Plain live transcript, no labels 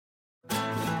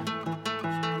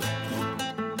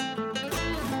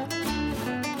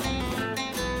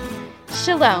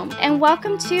Shalom, and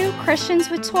welcome to Christians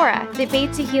with Torah, the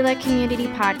Beit Tehillah Community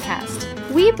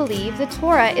Podcast. We believe the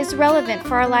Torah is relevant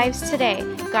for our lives today,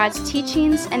 God's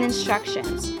teachings and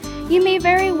instructions. You may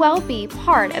very well be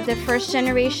part of the first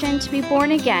generation to be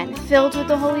born again, filled with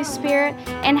the Holy Spirit,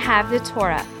 and have the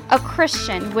Torah, a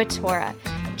Christian with Torah.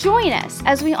 Join us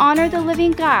as we honor the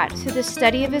living God through the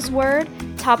study of His Word,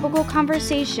 topical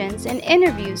conversations, and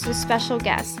interviews with special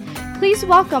guests. Please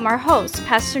welcome our hosts,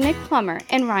 Pastor Nick Plummer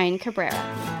and Ryan Cabrera.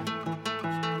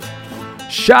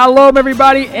 Shalom,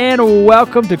 everybody, and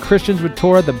welcome to Christians with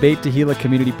Torah, the Beit Tehillah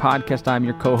Community Podcast. I'm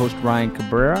your co-host, Ryan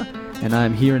Cabrera, and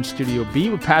I'm here in Studio B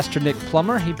with Pastor Nick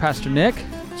Plummer. Hey, Pastor Nick.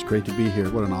 It's great to be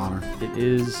here. What an honor. It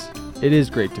is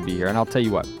great to be here, and I'll tell you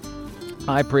what,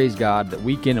 I praise God that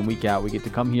week in and week out we get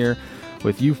to come here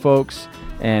with you folks,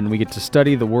 and we get to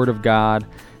study the Word of God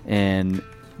and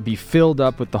be filled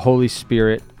up with the Holy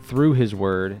Spirit through His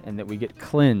Word, and that we get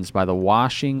cleansed by the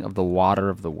washing of the water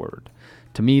of the Word.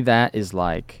 To me, that is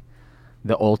like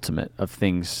the ultimate of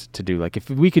things to do. Like if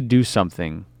we could do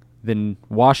something, then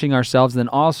washing ourselves, then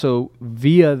also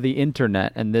via the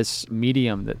internet and this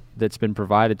medium that's been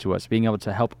provided to us, being able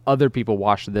to help other people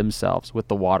wash themselves with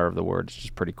the water of the Word is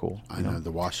just pretty cool. I know,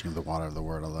 the washing of the water of the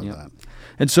Word. I love that.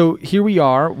 And so here we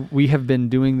are. We have been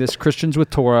doing this Christians with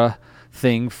Torah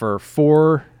thing for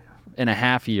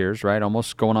 4.5 years, right?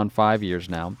 Almost going on 5 years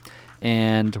now.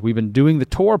 And we've been doing the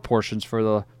Torah portions for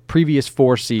the previous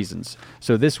 4 seasons.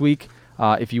 So this week,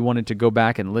 if you wanted to go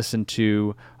back and listen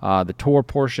to the Torah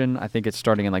portion, I think it's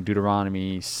starting in like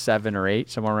Deuteronomy 7 or 8,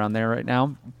 somewhere around there right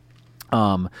now.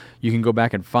 You can go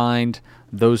back and find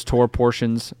those Torah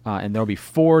portions, and there'll be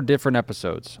 4 different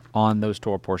episodes on those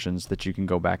Torah portions that you can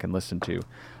go back and listen to.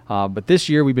 But this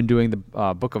year, we've been doing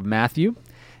the book of Matthew.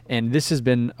 And this has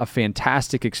been a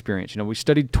fantastic experience. You know, we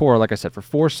studied Torah, like I said, for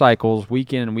 4 cycles,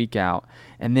 week in and week out.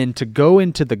 And then to go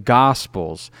into the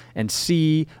Gospels and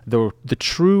see the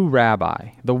true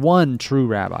rabbi, the one true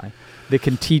rabbi that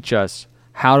can teach us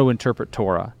how to interpret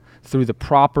Torah through the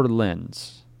proper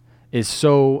lens is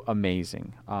so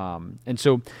amazing. And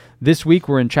so this week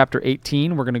we're in chapter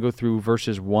 18. We're going to go through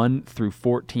verses 1 through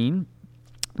 14.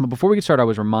 But before we get started, I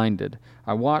was reminded,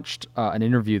 I watched an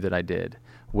interview that I did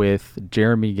with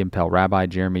Jeremy Gimpel, Rabbi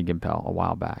Jeremy Gimpel, a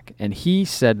while back. And he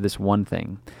said this one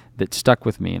thing that stuck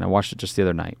with me, and I watched it just the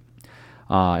other night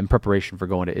in preparation for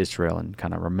going to Israel and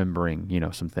kind of remembering,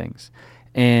 some things.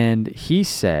 And he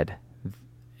said,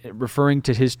 referring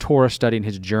to his Torah study and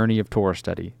his journey of Torah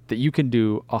study, that you can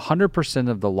do 100%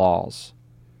 of the laws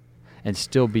and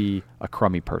still be a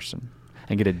crummy person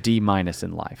and get a D-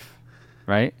 in life,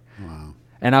 right? Wow.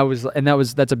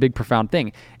 That's a big, profound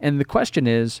thing. And the question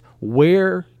is,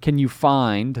 where can you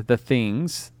find the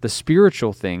things, the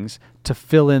spiritual things, to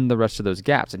fill in the rest of those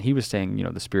gaps? And he was saying,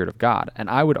 the Spirit of God. And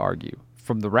I would argue,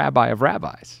 from the Rabbi of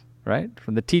Rabbis, right?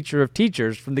 From the Teacher of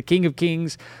Teachers, from the King of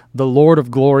Kings, the Lord of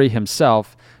Glory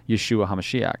himself, Yeshua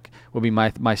HaMashiach, will be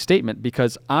my statement,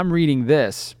 because I'm reading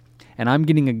this, and I'm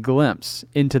getting a glimpse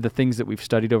into the things that we've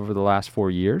studied over the last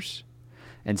 4 years,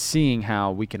 and seeing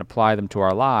how we can apply them to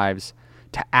our lives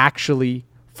to actually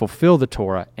fulfill the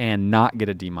Torah and not get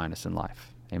a D- in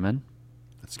life. Amen?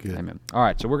 That's good. Amen. All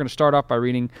right, so we're going to start off by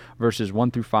reading verses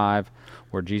 1 through 5,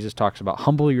 where Jesus talks about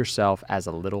humble yourself as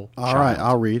a little child. All right,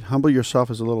 I'll read. Humble yourself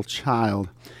as a little child.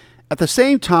 At the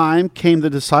same time came the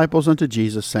disciples unto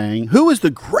Jesus, saying, Who is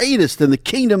the greatest in the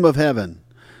kingdom of heaven?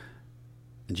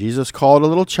 And Jesus called a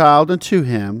little child unto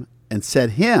him, and set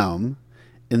him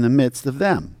in the midst of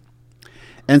them,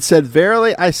 and said,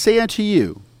 Verily I say unto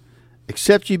you,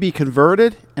 except ye be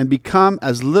converted and become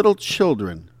as little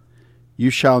children, you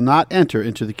shall not enter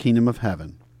into the kingdom of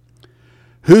heaven.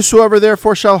 Whosoever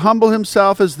therefore shall humble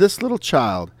himself as this little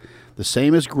child, the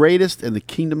same is greatest in the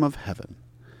kingdom of heaven.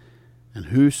 And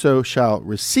whoso shall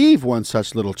receive one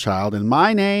such little child in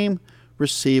my name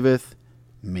receiveth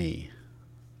me.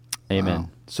 Amen. Wow.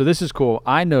 So this is cool.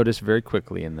 I noticed very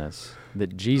quickly in this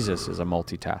that Jesus is a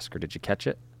multitasker. Did you catch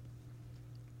it?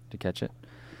 Did you catch it?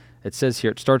 It says here,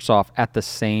 it starts off at the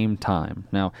same time.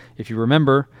 Now, if you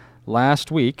remember last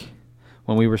week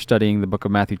when we were studying the book of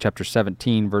Matthew chapter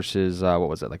 17, verses,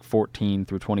 14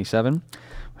 through 27,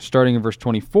 starting in verse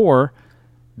 24,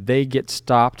 they get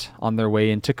stopped on their way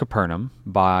into Capernaum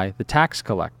by the tax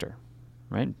collector,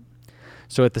 right?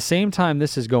 So at the same time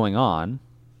this is going on,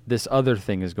 this other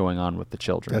thing is going on with the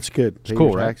children. That's good. It's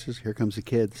cool, right? Taxes. Here comes the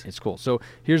kids. It's cool. So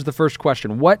here's the first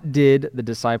question. What did the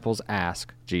disciples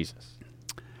ask Jesus?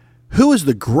 Who is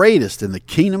the greatest in the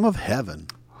kingdom of heaven?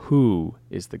 Who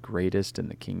is the greatest in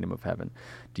the kingdom of heaven?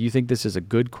 Do you think this is a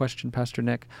good question, Pastor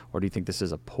Nick, or do you think this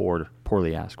is a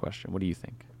poorly asked question? What do you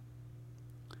think?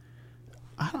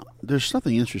 there's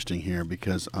something interesting here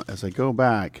because as I go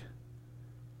back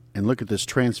and look at this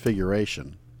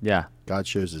transfiguration, Yeah. God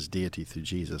shows his deity through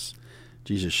Jesus.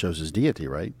 Jesus shows his deity,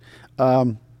 right?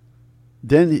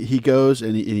 Then he goes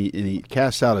and he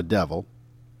casts out a devil.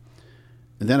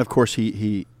 And then, of course,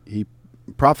 he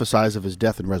prophesies of his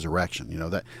death and resurrection. You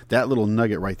know, that little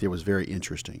nugget right there was very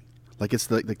interesting. Like it's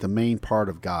like the main part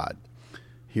of God.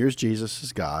 Here's Jesus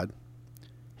as God.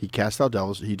 He cast out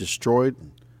devils. He destroyed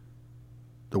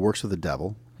the works of the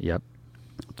devil. Yep.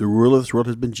 The ruler of this world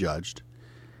has been judged.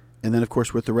 And then, of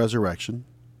course, with the resurrection,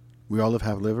 we all live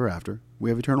happily ever after. We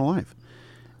have eternal life.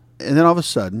 And then all of a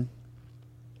sudden,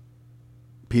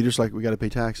 Peter's like, we got to pay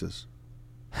taxes.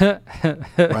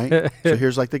 Right? So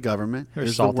here's like the government. They're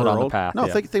Here's salted the world. on the path, No,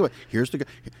 yeah. think about it. Here's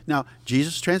now,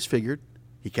 Jesus transfigured.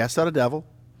 He cast out a devil.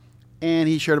 And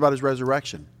he shared about his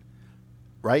resurrection.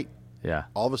 Right? Yeah.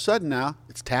 All of a sudden now,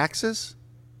 it's taxes.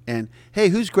 And, hey,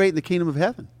 who's great in the kingdom of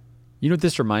heaven? You know what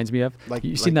this reminds me of?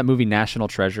 You've seen that movie National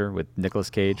Treasure with Nicolas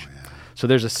Cage? Oh, yeah. So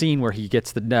there's a scene where he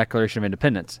gets the Declaration of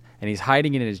Independence, and he's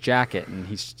hiding it in his jacket, and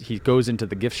he goes into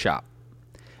the gift shop.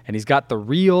 And he's got the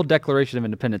real Declaration of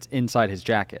Independence inside his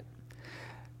jacket.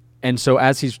 And so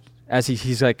as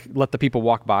he's like, let the people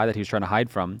walk by that he was trying to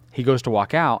hide from, he goes to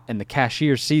walk out, and the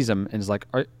cashier sees him and is like,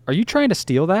 are you trying to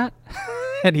steal that?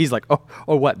 And he's like, oh,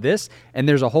 what, this? And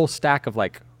there's a whole stack of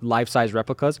like life-size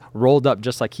replicas rolled up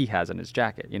just like he has in his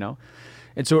jacket, you know?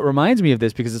 And so it reminds me of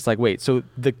this because it's like, wait, so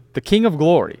the King of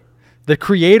Glory, the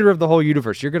creator of the whole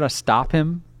universe, you're going to stop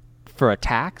him for a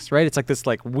tax, right? It's like this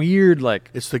like weird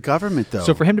like... It's the government, though.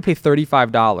 So for him to pay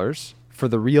 $35 for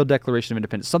the real Declaration of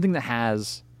Independence, something that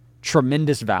has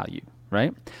tremendous value,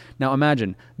 right? Now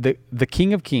imagine the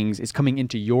King of Kings is coming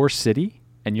into your city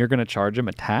and you're going to charge him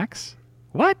a tax?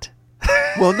 What?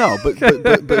 Well, no, but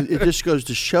it just goes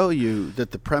to show you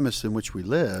that the premise in which we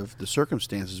live, the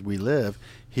circumstances we live,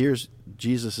 here's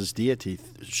Jesus' deity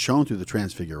shown through the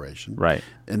transfiguration. Right.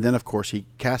 And then, of course, he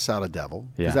casts out a devil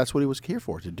because Yeah. that's what he was here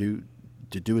for, to do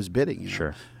his bidding. You know?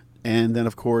 Sure. And then,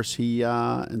 of course, he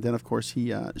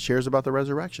shares about the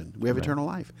resurrection. We have eternal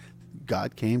life.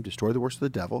 God came, destroyed the works of the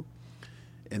devil,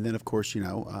 and then, of course,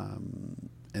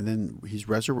 and then he's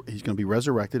going to be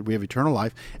resurrected. We have eternal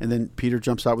life. And then Peter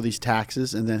jumps out with these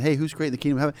taxes. And then, hey, who's great in the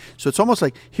kingdom of heaven? So it's almost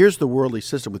like here's the worldly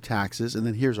system with taxes, and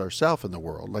then here's ourself in the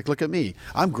world. Like, look at me.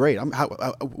 I'm great. What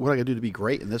do I got to do to be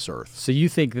great in this earth? So you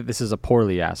think that this is a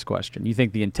poorly asked question? You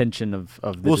think the intention of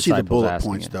the We'll see the disciples bullet asking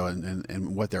points, it. though,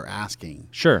 and what they're asking.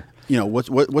 Sure. You know,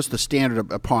 what's the standard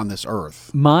upon this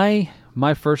earth?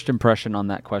 My first impression on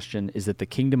that question is that the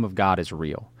kingdom of God is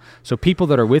real. So people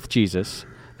that are with Jesus,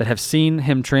 that have seen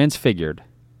him transfigured,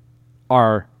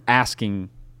 are asking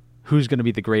who's going to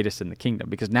be the greatest in the kingdom,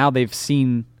 because now they've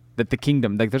seen that the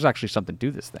kingdom, like, there's actually something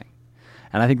to this thing.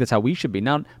 And I think that's how we should be.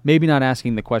 Now, maybe not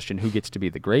asking the question who gets to be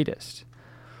the greatest,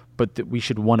 but that we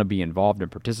should want to be involved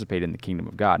and participate in the kingdom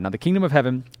of God. Now, the kingdom of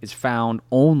heaven is found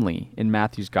only in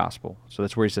Matthew's gospel. So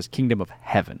that's where he says kingdom of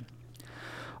heaven.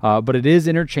 But it is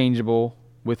interchangeable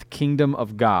with kingdom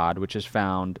of God, which is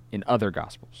found in other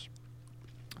gospels.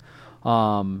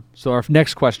 So our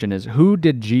next question is, who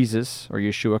did Jesus or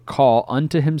Yeshua call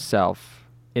unto himself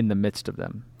in the midst of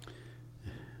them?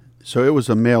 So it was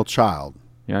a male child.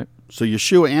 Right? So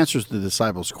Yeshua answers the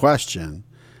disciples' question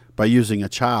by using a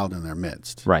child in their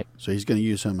midst. Right. So he's going to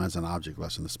use him as an object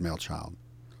lesson, this male child.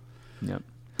 Yep.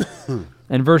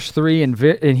 And verse 3,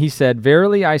 and he said,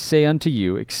 Verily I say unto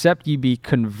you, except ye be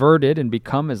converted and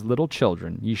become as little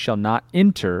children, ye shall not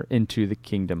enter into the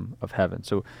kingdom of heaven.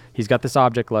 So he's got this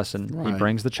object lesson. He Right.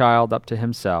 brings the child up to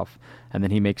himself, and then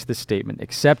he makes this statement,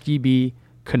 except ye be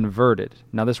converted.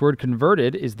 Now this word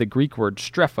converted is the Greek word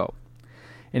strepho,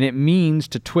 and it means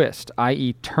to twist,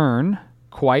 i.e. turn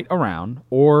quite around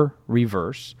or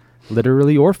reverse,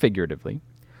 literally or figuratively.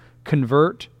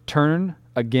 Convert, turn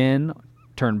again,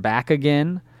 turn back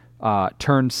again,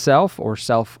 turn self or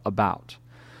self about.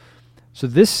 So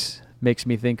this makes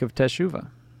me think of Teshuvah.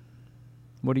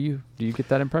 Do you get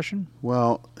that impression?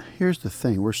 Well, here's the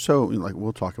thing. We're so, like,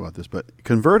 we'll talk about this, but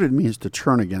converted means to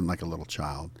turn again like a little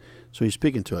child. So he's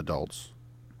speaking to adults.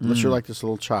 Unless you're like this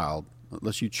little child,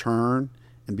 unless you turn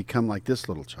and become like this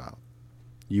little child,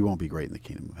 you won't be great in the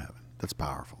kingdom of heaven. That's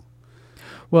powerful.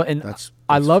 Well, and That's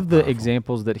I love the powerful.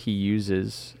 examples that he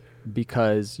uses,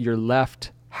 because you're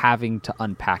left having to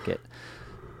unpack it.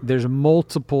 There's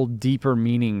multiple deeper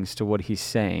meanings to what he's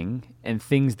saying and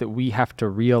things that we have to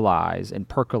realize and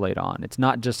percolate on. It's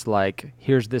not just like,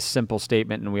 here's this simple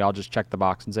statement and we all just check the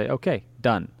box and say, okay,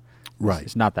 done. Right.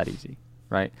 It's not that easy,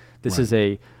 right? This Right. is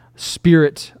a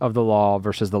spirit of the law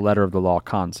versus the letter of the law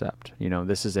concept.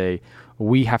 This is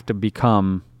we have to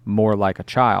become more like a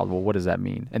child. Well, what does that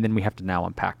mean? And then we have to now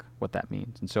unpack what that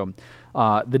means. And so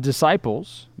the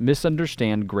disciples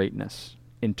misunderstand greatness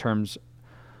in terms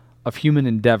of human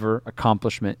endeavor,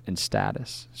 accomplishment, and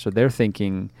status. So they're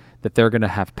thinking that they're going to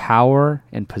have power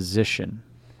and position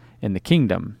in the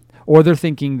kingdom, or they're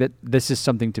thinking that this is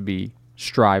something to be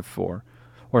strived for,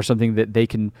 or something that they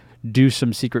can do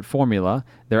some secret formula.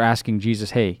 They're asking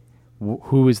Jesus, hey,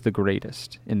 who is the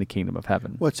greatest in the kingdom of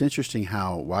heaven? Well, it's interesting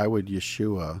why would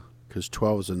Yeshua, because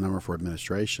 12 is the number for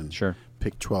administration, Sure.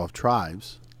 pick 12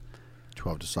 tribes,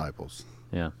 12 disciples.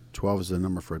 Yeah. 12 is the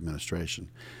number for administration.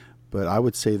 But I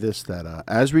would say this, that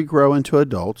as we grow into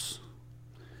adults,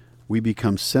 we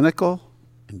become cynical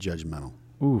and judgmental.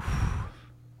 Oof.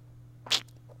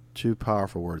 Two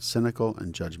powerful words, cynical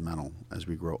and judgmental, as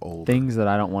we grow older. Things that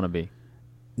I don't want to be.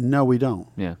 No, we don't.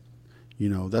 Yeah. You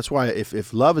know, that's why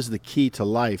if love is the key to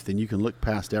life, then you can look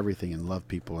past everything and love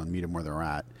people and meet them where they're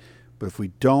at. But if we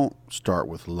don't start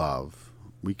with love,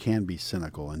 we can be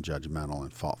cynical and judgmental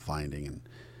and fault-finding and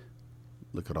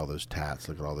look at all those tats,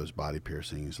 look at all those body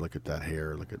piercings, look at that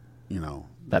hair, look at,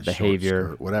 that short behavior,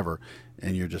 skirt, whatever.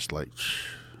 And you're just like,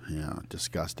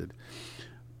 disgusted.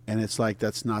 And it's like,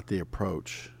 that's not the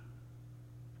approach.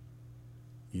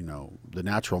 The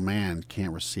natural man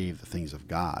can't receive the things of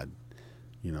God.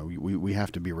 We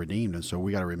have to be redeemed. And so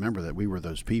we got to remember that we were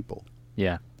those people.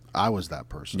 Yeah. I was that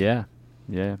person. Yeah.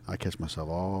 Yeah. I catch myself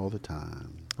all the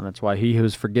time. And that's why he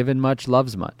who's forgiven much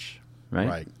loves much, right?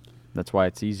 Right. That's why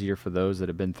it's easier for those that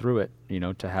have been through it,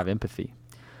 to have empathy.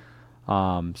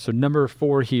 So number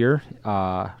 4 here,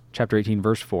 chapter 18,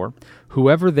 verse 4,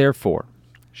 whoever therefore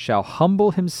shall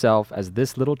humble himself as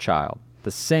this little child,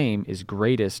 the same is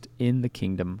greatest in the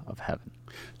kingdom of heaven.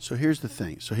 So here's the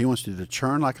thing. So he wants you to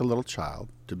churn like a little child,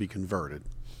 to be converted.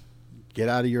 Get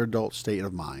out of your adult state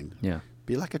of mind. Yeah.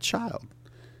 Be like a child,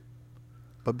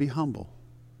 but be humble.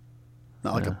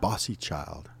 Not like a bossy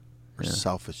child or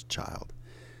selfish child,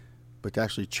 but to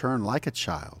actually churn like a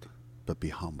child, but be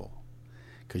humble.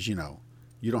 Because, you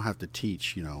don't have to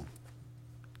teach,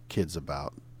 kids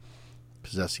about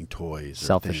possessing toys.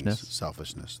 Selfishness. Or things.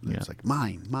 Selfishness. Yeah. It's like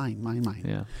mine.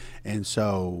 Yeah. And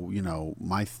so,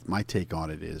 my take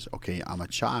on it is, okay, I'm a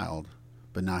child,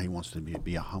 but now he wants to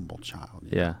be a humble child.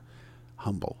 Yeah.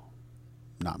 Humble,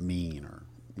 not mean or,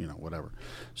 whatever.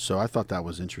 So I thought that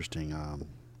was interesting.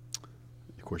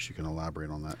 Of course, you can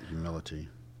elaborate on that humility.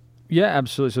 Yeah,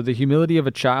 absolutely. So the humility of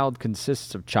a child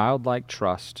consists of childlike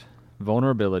trust,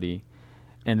 vulnerability,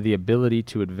 and the ability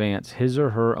to advance his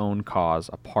or her own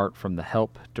cause apart from the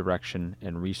help, direction,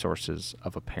 and resources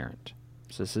of a parent.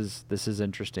 So this is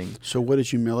interesting. So what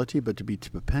is humility? But to be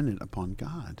dependent upon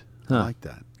God. Huh. I like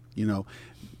that.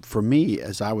 For me,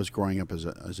 as I was growing up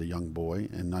as a young boy,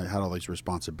 and I had all these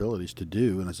responsibilities to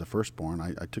do, and as a firstborn,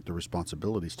 I took the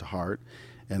responsibilities to heart,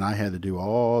 and I had to do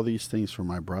all these things for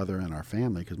my brother and our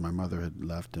family because my mother had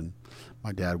left and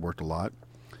my dad worked a lot.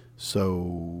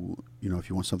 So, if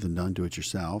you want something done, do it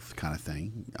yourself kind of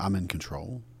thing. I'm in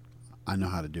control. I know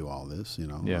how to do all this,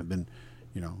 Yeah. I've been,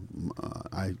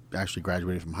 I actually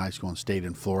graduated from high school and stayed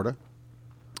in Florida.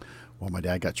 Well, my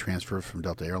dad got transferred from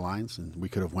Delta Airlines, and we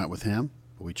could have went with him,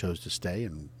 but we chose to stay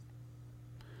and,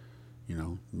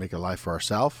 make a life for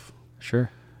ourselves. Sure.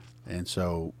 And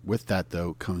so with that,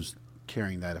 though, comes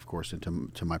carrying that, of course,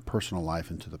 into my personal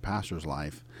life, into the pastor's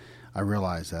life. I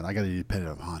realized that I got to be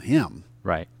dependent upon him.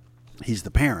 Right. He's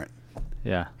the parent.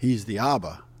 Yeah. He's the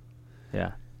Abba,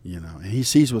 Yeah. and he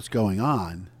sees what's going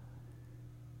on.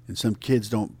 And some kids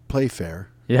don't play fair.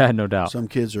 Yeah, no doubt. Some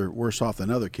kids are worse off than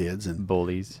other kids and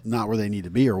Bullies. not where they need to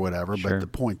be or whatever. Sure. But the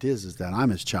point is that I'm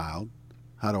his child.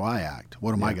 How do I act?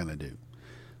 What am I going to do?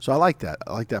 So I like that.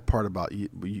 I like that part about you.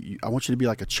 I want you to be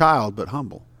like a child, but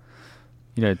humble.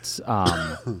 It's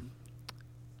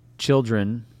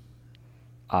children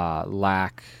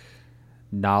lack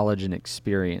knowledge and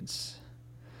experience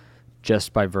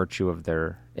just by virtue of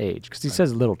their age. Because he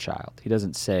says little child. He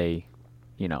doesn't say,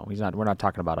 we're not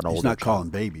talking about an older He's not child. calling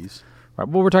babies. Right.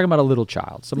 Well, we're talking about a little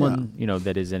child, someone,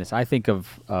 that is innocent. I think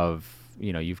of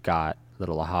you've got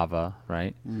little Ahava,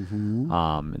 right? Mm-hmm.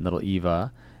 And little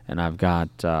Eva, and I've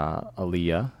got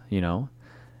Aaliyah,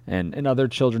 and other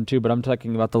children too, but I'm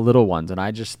talking about the little ones. And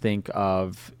I just think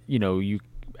of, you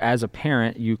as a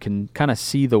parent, you can kind of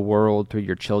see the world through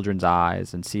your children's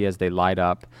eyes and see as they light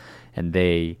up and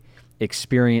they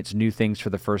experience new things for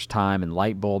the first time and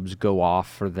light bulbs go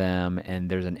off for them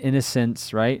and there's an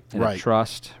innocence, right? And a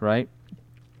trust, right?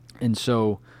 And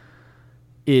so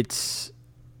it's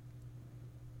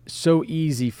so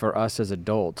easy for us as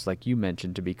adults, like you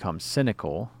mentioned, to become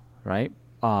cynical, right?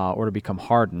 Or to become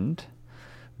hardened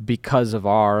because of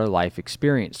our life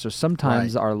experience. So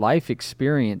sometimes Right. our life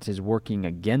experience is working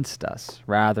against us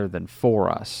rather than for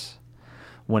us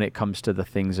when it comes to the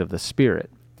things of the Spirit.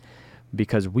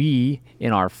 Because we,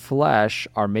 in our flesh,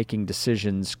 are making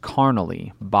decisions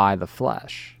carnally by the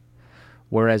flesh,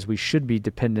 whereas we should be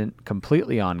dependent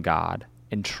completely on God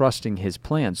and trusting His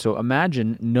plan. So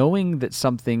imagine knowing that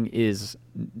something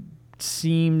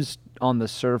seems on the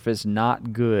surface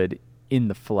not good in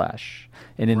the flesh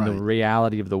and in the Right.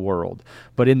 reality of the world,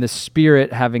 but in the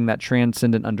Spirit having that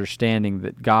transcendent understanding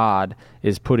that God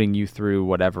is putting you through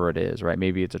whatever it is, right?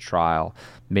 Maybe it's a trial,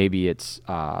 maybe it's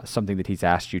something that He's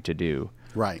asked you to do.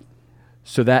 Right.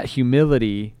 So that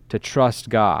humility to trust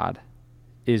God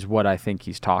is what I think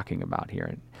He's talking about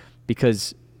here.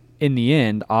 Because in the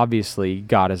end, obviously,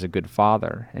 God is a good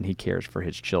Father and He cares for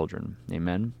His children.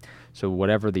 Amen? So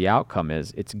whatever the outcome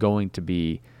is, it's going to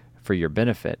be for your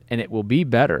benefit. And it will be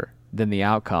better than the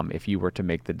outcome if you were to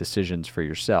make the decisions for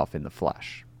yourself in the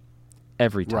flesh.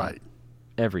 Every time. Right.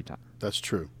 Every time. That's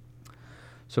true.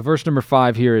 So verse number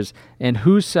 5 here is, and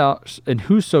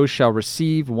whoso shall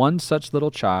receive one such little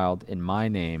child in my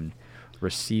name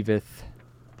receiveth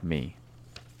me.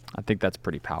 I think that's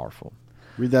pretty powerful.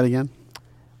 Read that again.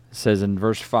 It says in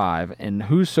verse 5, and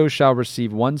whoso shall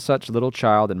receive one such little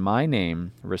child in my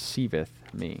name receiveth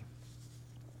me.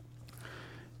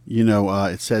 You know,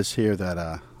 it says here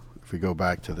that if we go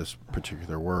back to this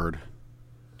particular word,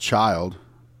 child,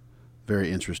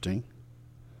 very interesting.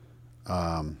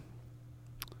 Let's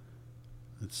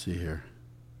see here.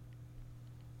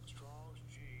 Strong's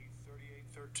G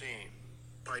 3813.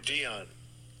 Paideon.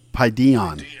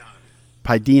 Paideon.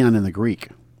 Paideon in the Greek.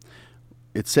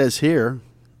 It says here,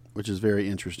 which is very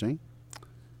interesting,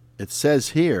 it says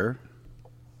here,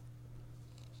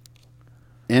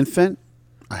 infant,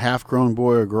 a half-grown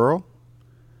boy or girl.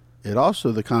 It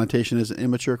also, the connotation is an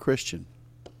immature Christian.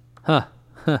 Huh.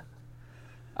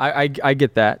 I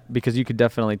get that, because you could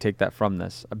definitely take that from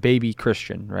this. A baby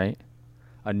Christian, right?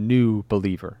 A new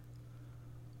believer.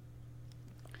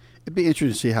 It'd be interesting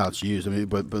to see how it's used. I mean,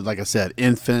 but like I said,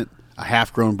 infant, a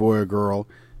half-grown boy or girl,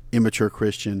 immature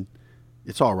Christian,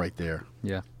 it's all right there.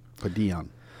 Yeah. Paideon.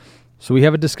 So we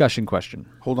have a discussion question.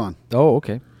 Hold on. Oh,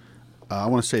 okay. I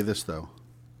want to say this, though.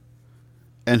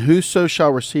 And whoso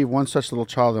shall receive one such little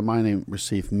child in my name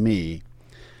receive me.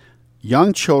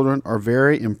 Young children are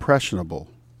very impressionable.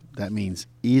 That means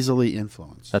easily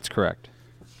influenced. That's correct.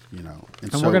 You know,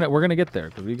 And so we're gonna get there,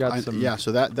 because we got some. yeah.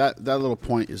 So that little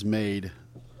point is made.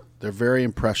 They're very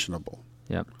impressionable.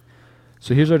 Yep.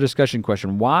 So here's our discussion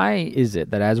question. Why is it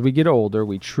that as we get older,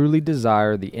 we truly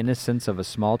desire the innocence of a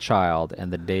small child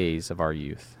and the days of our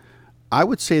youth? I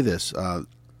would say this.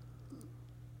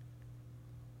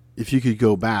 If you could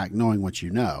go back knowing what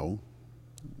you know,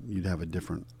 you'd have a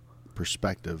different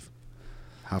perspective.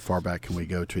 How far back can we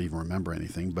go to even remember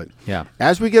anything? But Yeah.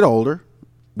 as we get older,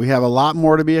 we have a lot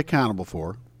more to be accountable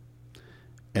for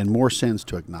and more sins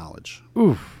to acknowledge.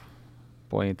 Oof.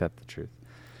 Boy, ain't that the truth.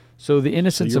 So the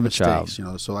innocence your of a mistakes, child. you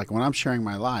know, so like when I'm sharing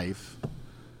my life,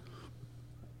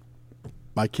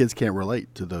 my kids can't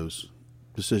relate to those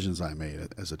decisions I made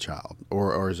as a child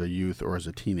or as a youth or as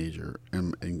a teenager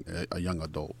and a young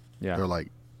adult. Yeah. They're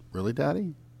like, really,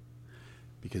 Daddy?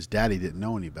 Because Daddy didn't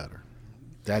know any better.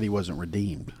 Daddy wasn't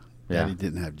redeemed. Yeah. Daddy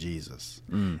didn't have Jesus.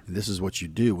 And this is what you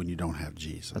do when you don't have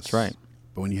Jesus. That's right.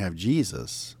 But when you have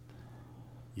Jesus,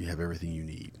 you have everything you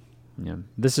need. Yeah.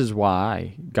 This is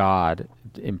why God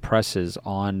impresses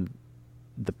on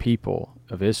the people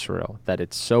of Israel that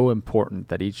it's so important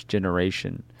that each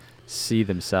generation see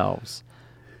themselves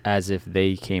as if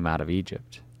they came out of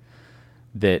Egypt.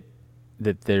 That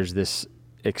there's this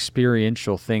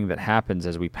experiential thing that happens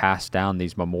as we pass down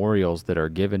these memorials that are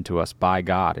given to us by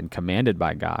God and commanded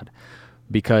by God.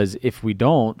 Because if we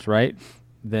don't, right,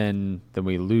 then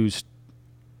we lose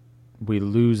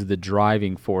the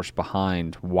driving force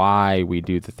behind why we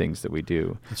do the things that we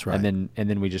do. That's right. And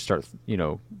then we just start, we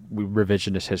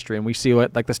revisionist history, and we see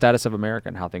what, like the status of America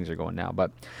and how things are going now.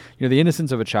 But, the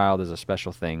innocence of a child is a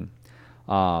special thing.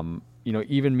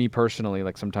 Even me personally,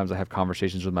 like sometimes I have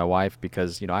conversations with my wife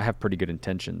because, I have pretty good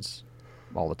intentions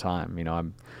all the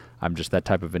time. I'm just that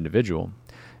type of individual.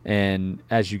 And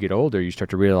as you get older, you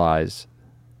start to realize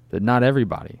that not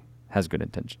everybody has good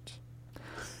intentions.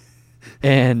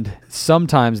 And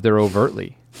sometimes they're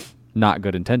overtly not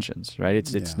good intentions, right?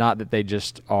 It's not that they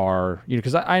just are,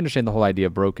 because I understand the whole idea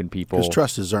of broken people. Because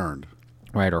trust is earned.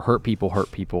 Right, or hurt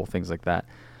people, things like that.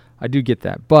 I do get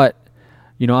that. But,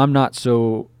 I'm not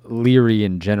so leery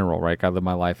in general, right? I live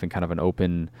my life in kind of an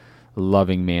open,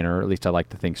 loving manner, or at least I like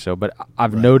to think so. But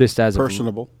I've noticed as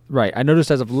personable. I noticed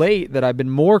as of late that I've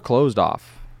been more closed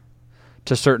off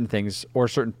to certain things or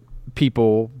certain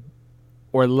people,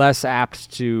 or less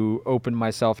apt to open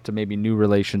myself to maybe new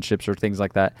relationships or things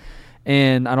like that.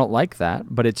 And I don't like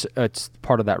that, but it's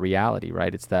part of that reality,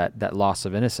 right? It's that loss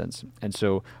of innocence. And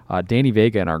so Danny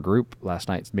Vega in our group last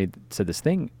night said this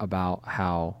thing about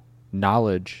how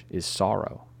knowledge is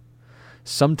sorrow.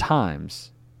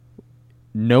 Sometimes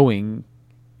knowing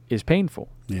is painful.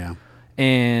 Yeah.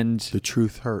 And The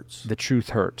truth hurts. the truth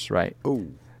hurts, right? Oh.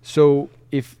 So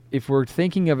if we're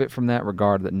thinking of it from that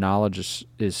regard, that knowledge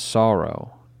is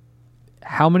sorrow,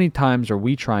 how many times are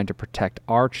we trying to protect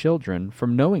our children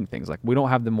from knowing things? Like, we don't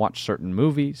have them watch certain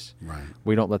movies. Right.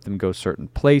 We don't let them go certain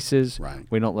places. Right.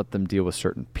 We don't let them deal with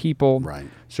certain people. Right.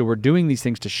 So we're doing these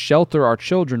things to shelter our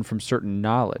children from certain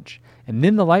knowledge. And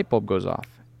then the light bulb goes off,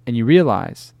 and you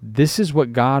realize this is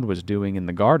what God was doing in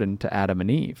the garden to Adam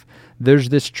and Eve. There's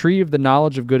this tree of the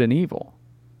knowledge of good and evil,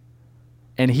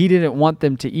 and he didn't want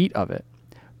them to eat of it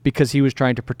because he was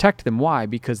trying to protect them. Why?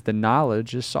 Because the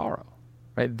knowledge is sorrow,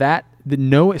 right?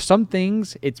 Some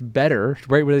things it's better,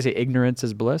 right? Where they say ignorance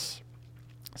is bliss.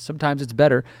 Sometimes it's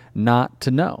better not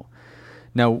to know.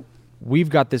 Now, we've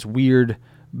got this weird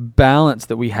balance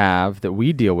that we have that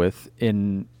we deal with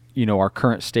in, our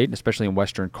current state, and especially in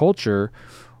Western culture,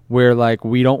 where like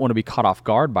we don't want to be caught off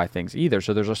guard by things either.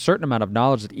 So there's a certain amount of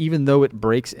knowledge that even though it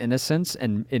breaks innocence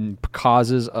and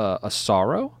causes a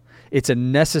sorrow, it's a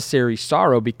necessary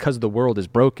sorrow because the world is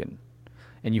broken,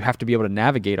 and you have to be able to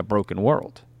navigate a broken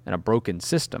world and a broken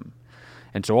system.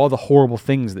 And so all the horrible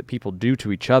things that people do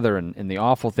to each other and the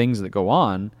awful things that go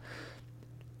on,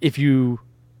 if you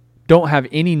don't have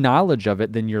any knowledge of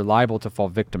it, then you're liable to fall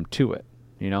victim to it,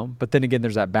 But then again,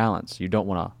 there's that balance. You don't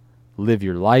want to live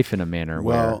your life in a manner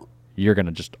where you're going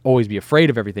to just always be afraid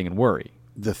of everything and worry.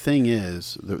 The thing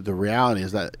is, the reality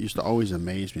is that used to always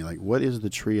amaze me. Like, what is the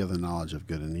tree of the knowledge of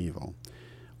good and evil?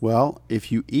 Well,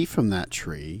 if you eat from that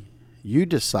tree, you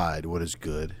decide what is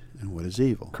good and what is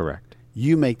evil. Correct.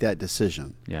 You make that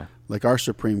decision. Yeah. Like our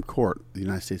Supreme Court, the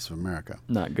United States of America.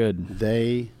 Not good.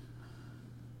 They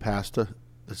passed the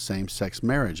Same-Sex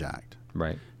Marriage Act.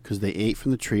 Right. Because they ate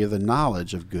from the tree of the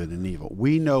knowledge of good and evil.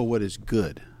 We know what is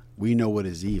good. We know what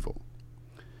is evil.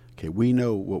 Okay, we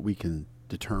know what we can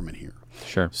determine here.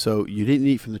 Sure. So you didn't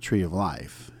eat from the tree of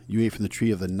life. You ate from the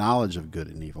tree of the knowledge of good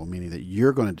and evil, meaning that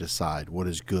you're going to decide what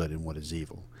is good and what is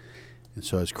evil. And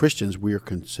so as Christians, we are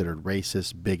considered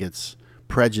racists, bigots,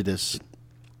 prejudiced,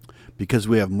 because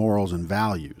we have morals and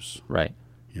values. Right.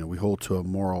 We hold to a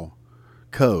moral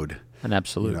code. An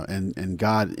absolute. And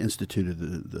God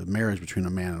instituted the marriage between a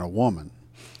man and a woman.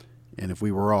 And if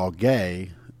we were all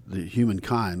gay, the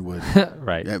humankind would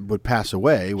right. would pass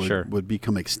away, would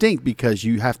become extinct, because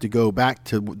you have to go back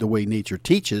to the way nature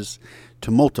teaches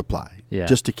to multiply,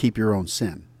 just to keep your own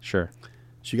sin. Sure.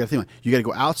 So you got to think, you got to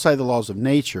go outside the laws of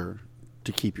nature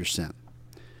to keep your sin.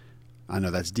 I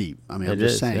know that's deep. I mean, I'm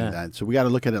just saying that. So we got to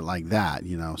look at it like that,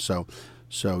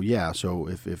 So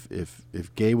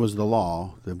if gay was the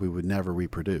law, then we would never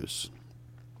reproduce.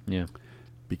 Yeah.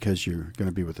 Because you're going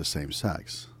to be with the same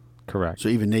sex. Correct. So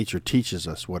even nature teaches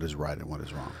us what is right and what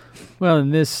is wrong. Well,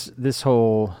 and this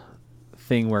whole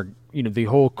thing where, the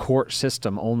whole court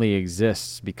system only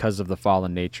exists because of the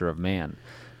fallen nature of man.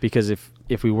 Because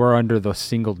if we were under the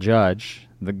single judge,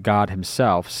 the God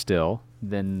himself still,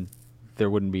 then there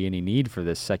wouldn't be any need for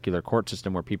this secular court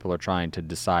system where people are trying to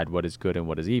decide what is good and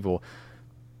what is evil,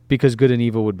 because good and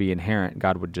evil would be inherent.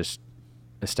 God would just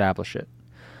establish it.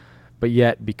 But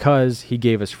yet, because he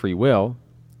gave us free will,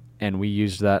 and we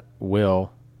used that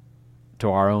will to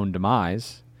our own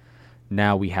demise,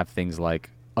 now we have things like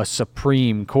a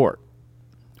Supreme Court,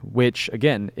 which,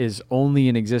 again, is only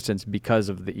in existence because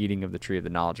of the eating of the tree of the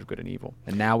knowledge of good and evil.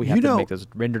 And now we have to make those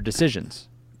render decisions.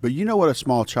 But you know what a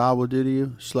small child will do to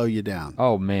you? Slow you down.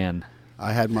 Oh, man.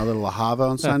 I had my little Ahava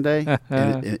on Sunday,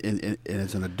 and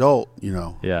as an adult,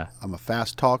 I'm a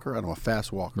fast talker and I'm a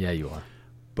fast walker. Yeah, you are.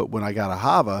 But when I got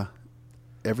Ahava,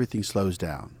 everything slows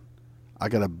down. I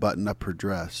got to button up her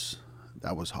dress.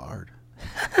 That was hard.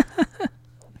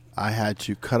 I had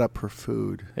to cut up her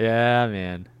food. Yeah,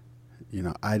 man.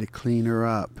 I had to clean her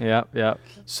up. Yep.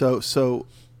 So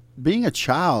being a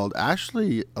child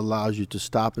actually allows you to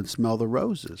stop and smell the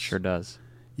roses. Sure does.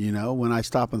 When I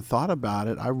stop and thought about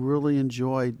it, I really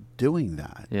enjoyed doing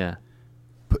that. Yeah.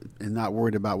 And not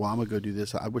worried about, I'm going to go do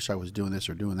this. I wish I was doing this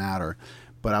or doing that.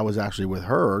 But I was actually with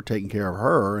her, taking care of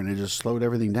her, and it just slowed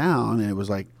everything down. And it was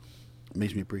like, it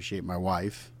makes me appreciate my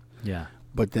wife. Yeah.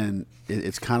 But then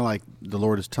it's kind of like the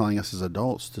Lord is telling us as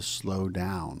adults to slow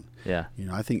down. Yeah.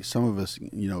 I think some of us,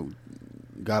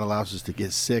 God allows us to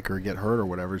get sick or get hurt or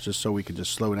whatever. It's just so we can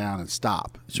just slow down and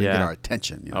stop, so we get our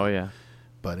attention. Oh, yeah.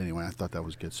 But anyway, I thought that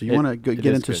was good. So you It- want to it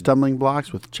get is into good. stumbling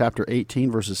blocks with chapter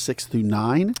 18, verses 6 through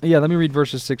 9? Yeah, let me read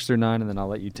verses 6 through 9, and then I'll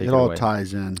let you take it It all away.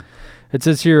 ties in. It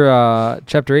says here,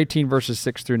 chapter 18, verses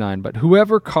 6 through 9, "But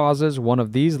whoever causes one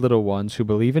of these little ones who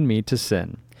believe in me to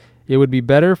sin, it would be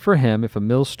better for him if a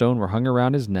millstone were hung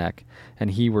around his neck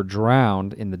and he were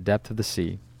drowned in the depth of the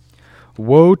sea.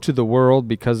 Woe to the world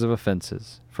because of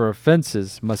offenses, for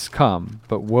offenses must come,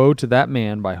 but woe to that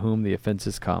man by whom the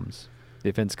offense comes.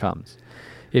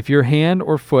 If your hand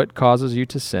or foot causes you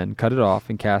to sin, cut it off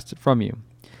and cast it from you.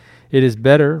 It is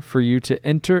better for you to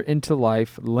enter into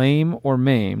life lame or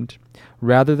maimed,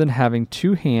 rather than having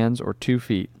 2 hands or 2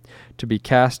 feet, to be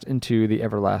cast into the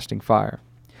everlasting fire.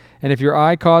 And if your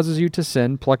eye causes you to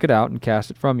sin, pluck it out and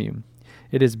cast it from you.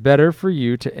 It is better for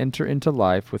you to enter into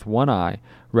life with 1 eye,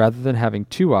 rather than having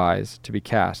 2 eyes, to be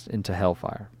cast into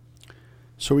hellfire."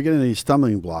 So we get into these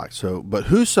stumbling blocks. So, but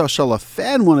whoso shall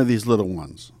offend one of these little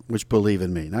ones which believe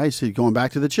in me. Now you see, going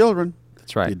back to the children.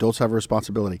 That's right. The adults have a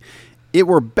responsibility. It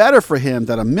were better for him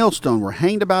that a millstone were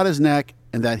hanged about his neck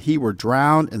and that he were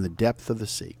drowned in the depth of the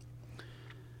sea.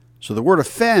 So the word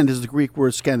offend is the Greek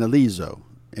word scandalizo,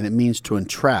 and it means to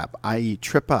entrap, i.e.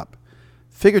 trip up.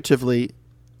 Figuratively,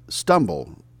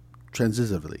 stumble,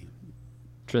 transitively.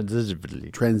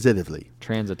 Transitively.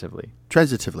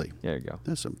 There you go.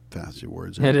 There's some fancy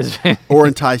words. It is. Or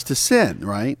entice to sin,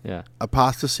 right? Yeah.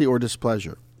 Apostasy or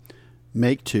displeasure.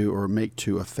 Make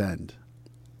to offend.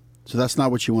 So that's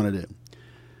not what you want to do.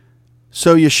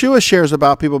 So Yeshua shares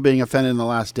about people being offended in the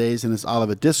last days in his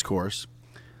Olivet Discourse.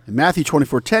 In Matthew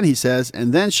 24:10 he says,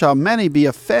 "And then shall many be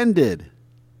offended."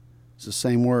 It's the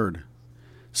same word.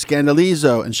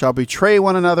 "Scandalizo, and shall betray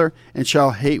one another, and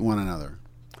shall hate one another."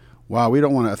 Wow, we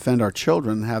don't want to offend our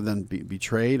children and have them be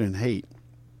betrayed and hate.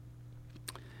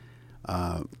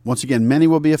 Once again, many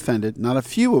will be offended. Not a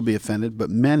few will be offended, but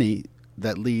many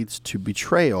that leads to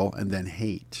betrayal and then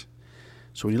hate.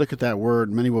 So when you look at that word,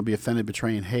 many will be offended,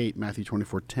 betray, and hate, Matthew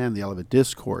 24:10, the Olivet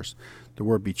Discourse, the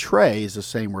word betray is the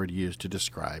same word used to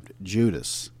describe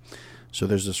Judas. So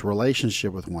there's this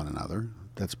relationship with one another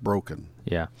that's broken.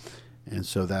 Yeah. And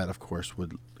so that, of course,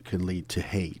 can lead to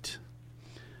hate.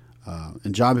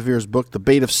 In John Bevere's book, The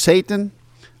Bait of Satan,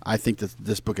 I think that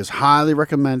this book is highly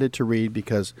recommended to read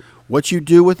because what you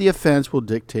do with the offense will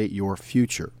dictate your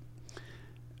future.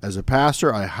 As a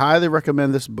pastor, I highly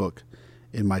recommend this book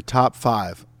in my top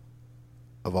 5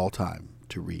 of all time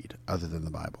to read, other than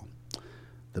the Bible.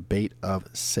 The Bait of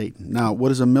Satan. Now,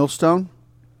 what is a millstone?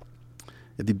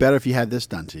 It'd be better if you had this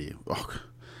done to you. Oh,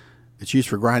 it's used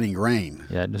for grinding grain.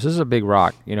 Yeah, this is a big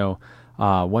rock.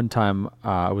 One time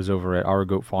I was over at Our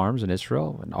Goat Farms in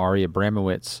Israel, and Ari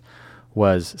Abramowitz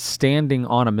was standing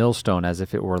on a millstone as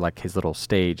if it were like his little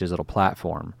stage, his little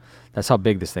platform. That's how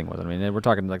big this thing was. I mean, we're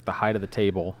talking like the height of the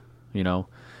table,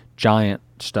 giant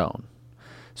stone.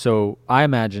 So I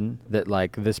imagine that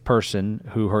like this person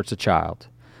who hurts a child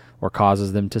or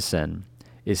causes them to sin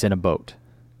is in a boat,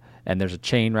 and there's a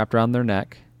chain wrapped around their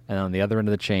neck, and on the other end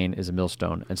of the chain is a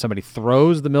millstone, and somebody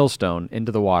throws the millstone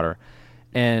into the water,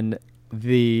 and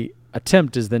the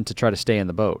attempt is then to try to stay in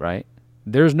the boat, right?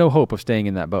 There's no hope of staying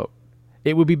in that boat.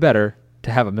 It would be better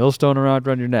to have a millstone around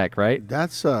your neck, right?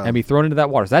 That's and be thrown into that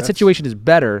water. So that situation is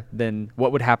better than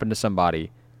what would happen to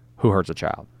somebody who hurts a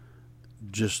child.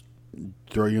 Just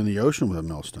throw you in the ocean with a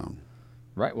millstone.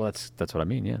 Right. Well, that's what I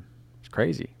mean. Yeah, it's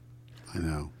crazy. I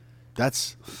know.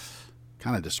 That's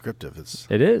kind of descriptive.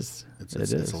 It is.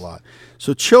 It's a lot.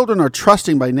 So children are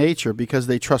trusting by nature because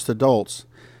they trust adults.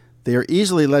 They are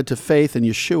easily led to faith in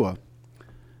Yeshua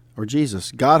or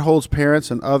Jesus. God holds parents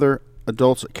and other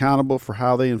adults accountable for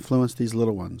how they influence these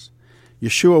little ones.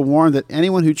 Yeshua warned that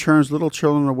anyone who turns little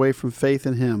children away from faith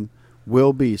in him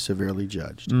will be severely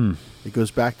judged. It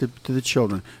goes back to the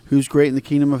children. Who's great in the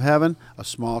kingdom of heaven? A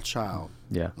small child.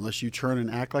 Yeah. Unless you turn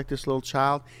and act like this little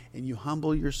child and you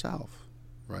humble yourself,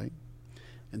 right?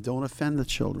 And don't offend the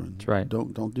children. That's right.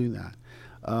 Don't do that.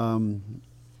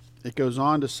 It goes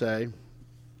on to say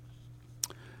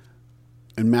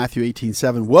in Matthew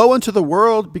 18:7, "Woe unto the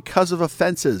world because of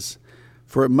offenses,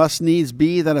 for it must needs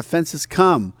be that offenses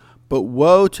come, but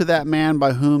woe to that man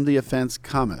by whom the offense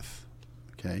cometh."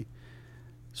 Okay?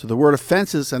 So the word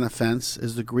offenses and offense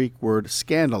is the Greek word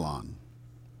scandalon.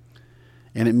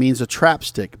 And it means a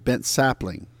trapstick, bent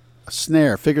sapling, a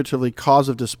snare, figuratively cause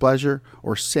of displeasure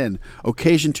or sin,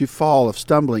 occasion to fall, of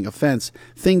stumbling, offense,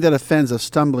 thing that offends, a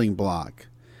stumbling block.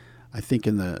 I think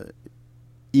in the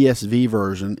ESV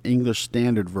version, English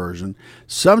Standard Version,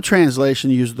 some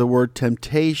translation use the word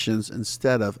temptations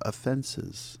instead of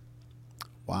offenses.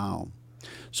 Wow.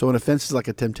 So an offense is like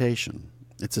a temptation.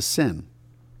 It's a sin.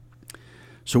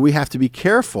 So we have to be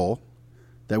careful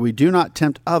that we do not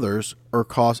tempt others or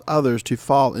cause others to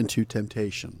fall into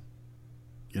temptation.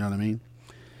 You know what I mean?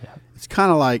 Yeah. It's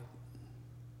kind of like,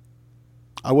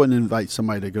 I wouldn't invite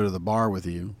somebody to go to the bar with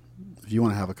you if you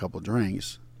want to have a couple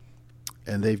drinks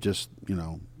and they've just,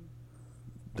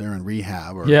 they're in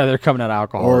rehab or Yeah, they're coming out of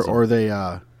alcoholism. or they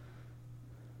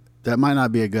that might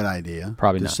not be a good idea.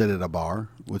 Probably to not. sit at a bar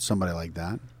with somebody like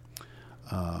that.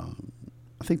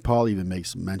 I think Paul even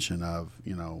makes mention of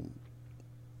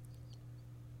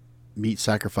meat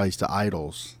sacrificed to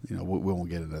idols. We won't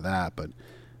get into that, but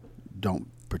don't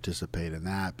participate in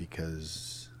that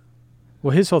because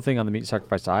Well, his whole thing on the meat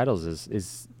sacrifice to idols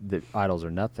is that idols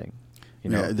are nothing.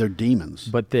 they're demons.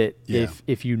 But that Yeah.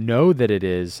 if you know that it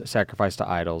is sacrifice to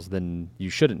idols, then you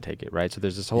shouldn't take it, right? So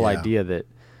there's this whole Yeah. idea that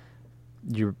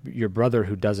your brother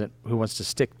who wants to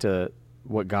stick to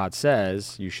what God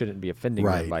says, you shouldn't be offending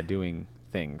Right. them by doing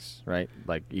things, right?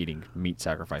 Like eating meat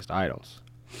sacrificed to idols.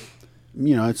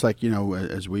 It's like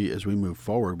as we move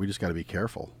forward, we just got to be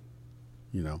careful.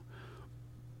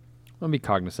 I'll be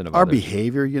cognizant of Our others.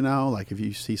 behavior, like if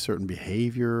you see certain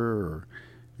behavior, or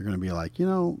you're going to be like,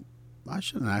 I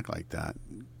shouldn't act like that,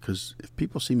 because if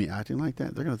people see me acting like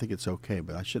that, they're going to think it's okay,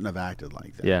 but I shouldn't have acted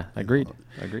like that. Yeah, you agreed. know?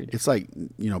 Agreed. It's like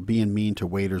being mean to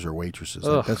waiters or waitresses.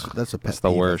 Ugh, That's a pet that's the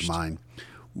peeve worst. of mine.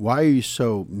 Why are you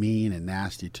so mean and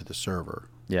nasty to the server?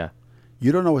 Yeah.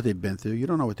 You don't know what they've been through. You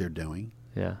don't know what they're doing.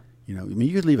 Yeah.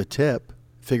 You could leave a tip,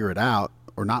 figure it out,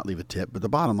 or not leave a tip. But the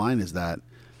bottom line is that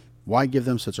why give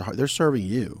them such a hard? They're serving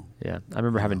you. Yeah. I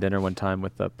remember having dinner one time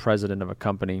with the president of a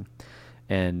company,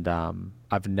 and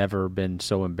I've never been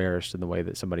so embarrassed in the way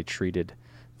that somebody treated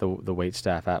the wait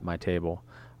staff at my table.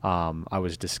 I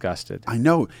was disgusted. I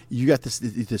know you got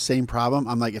the same problem.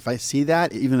 I'm like, if I see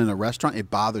that, even in a restaurant, it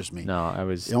bothers me. No,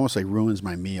 It almost like ruins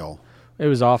my meal. it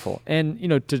was awful. And,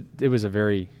 it was a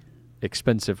very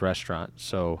expensive restaurant.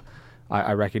 So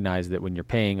I recognize that when you're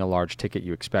paying a large ticket,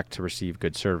 you expect to receive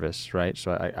good service, right?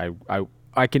 So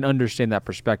I can understand that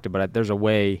perspective, but there's a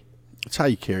way. It's how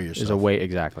you carry yourself. There's a way,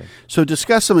 exactly. So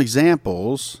discuss some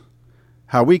examples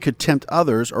how we could tempt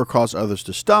others or cause others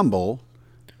to stumble.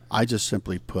 I just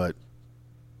simply put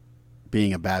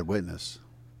being a bad witness.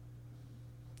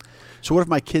 So what if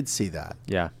my kids see that?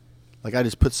 Yeah. Like I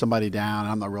just put somebody down,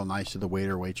 and I'm not real nice to the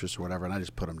waiter or waitress or whatever, and I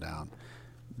just put them down.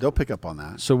 They'll pick up on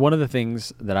that. So one of the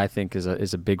things that I think is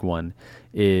a big one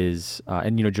is,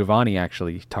 and Giovanni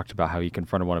actually talked about how he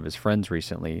confronted one of his friends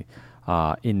recently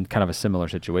in kind of a similar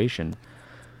situation,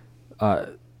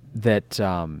 that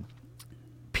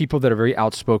people that are very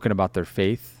outspoken about their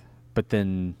faith, but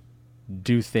then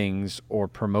do things or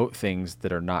promote things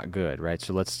that are not good, right?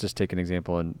 So let's just take an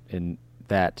example in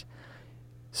that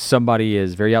somebody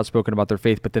is very outspoken about their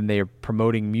faith, but then they are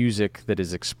promoting music that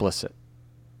is explicit.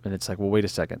 And it's like, well, wait a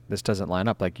second. This doesn't line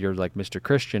up. Like you're like Mr.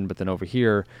 Christian, but then over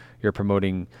here you're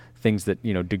promoting things that,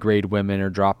 degrade women or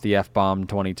drop the F-bomb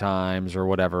 20 times or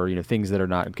whatever, things that are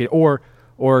not okay. Or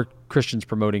Christians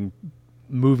promoting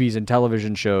movies and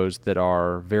television shows that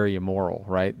are very immoral,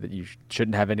 right? That you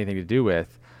shouldn't have anything to do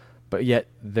with, but yet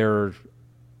they're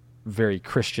very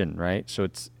Christian, right? So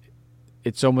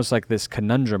it's almost like this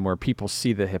conundrum where people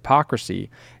see the hypocrisy,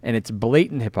 and it's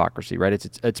blatant hypocrisy, right?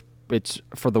 It's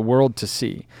for the world to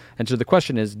see. And so the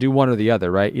question is, do one or the other,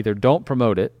 right? Either don't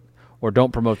promote it or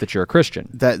don't promote that you're a Christian.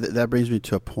 That brings me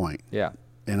to a point. Yeah.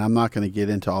 And I'm not going to get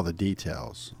into all the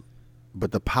details,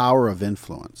 but the power of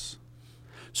influence.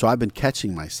 So I've been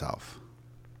catching myself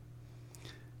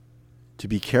to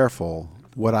be careful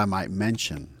what I might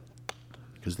mention,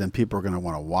 because then people are going to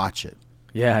want to watch it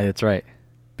Yeah, that's right.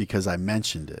 because I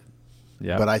mentioned it.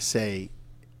 Yeah. But I say,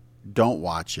 don't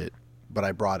watch it, but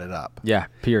I brought it up. Yeah,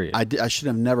 period. I should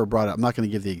have never brought it up. I'm not going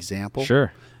to give the example.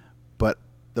 Sure. But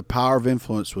the power of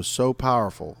influence was so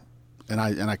powerful, and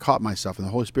I caught myself, and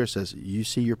the Holy Spirit says, you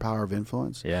see your power of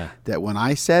influence? Yeah. That when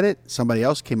I said it, somebody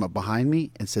else came up behind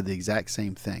me and said the exact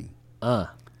same thing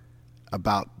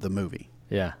about the movie,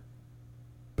 Yeah.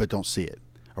 but don't see it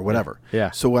or whatever.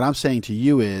 Yeah. So what I'm saying to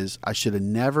you is I should have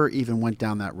never even went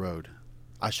down that road.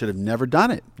 I should have never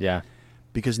done it, Yeah.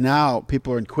 because now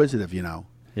people are inquisitive,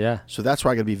 Yeah. So that's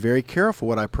why I got to be very careful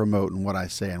what I promote and what I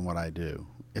say and what I do.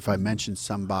 If I mention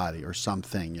somebody or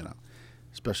something,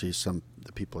 especially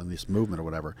the people in this movement or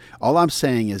whatever. All I'm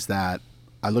saying is that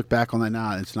I look back on that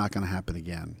now, and it's not going to happen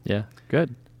again. Yeah.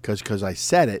 Good. Because I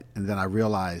said it, and then I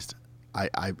realized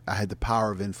I had the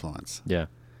power of influence. Yeah.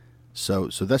 So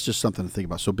that's just something to think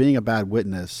about. So being a bad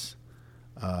witness.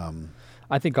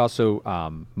 I think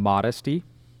also modesty,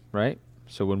 right?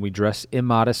 So when we dress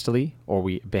immodestly, or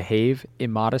we behave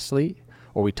immodestly,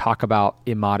 or we talk about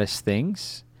immodest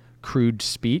things, crude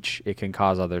speech, it can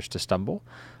cause others to stumble.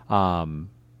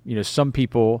 some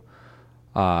people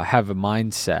have a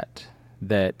mindset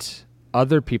that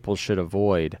other people should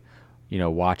avoid,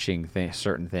 watching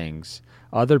certain things.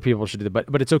 Other people should do that,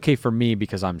 but it's okay for me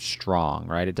because I'm strong,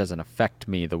 right? It doesn't affect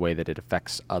me the way that it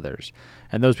affects others.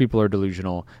 And those people are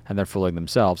delusional and they're fooling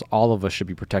themselves. All of us should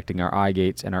be protecting our eye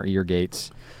gates and our ear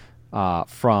gates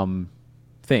from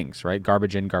things, right?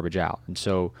 Garbage in, garbage out. And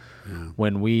so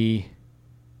when we,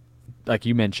 like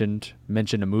you mentioned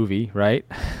a movie, right?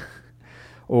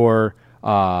 or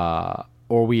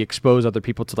we expose other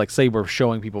people to, like, say we're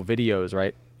showing people videos,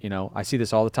 right? I see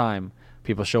this all the time.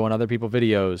 People showing other people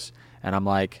videos, and I'm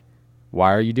like,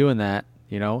 why are you doing that?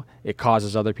 It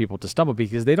causes other people to stumble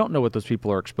because they don't know what those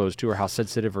people are exposed to or how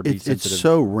sensitive or desensitive it's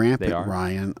so rampant, they are.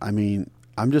 Ryan. I mean,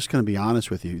 I'm just going to be honest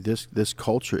with you. This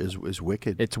culture is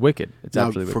wicked. It's wicked. It's now,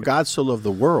 absolutely for wicked. God so loved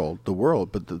the world,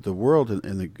 but the world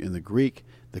in the Greek,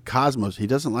 the cosmos, he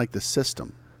doesn't like the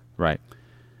system. Right.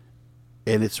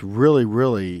 And it's really,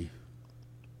 really,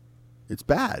 it's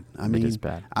bad. I mean, it is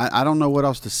bad. I don't know what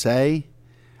else to say.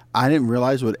 I didn't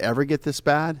realize it would ever get this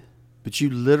bad, but you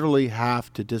literally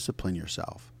have to discipline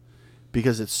yourself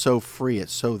because it's so free.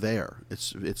 It's so there.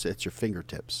 It's at your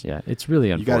fingertips. Yeah, it's really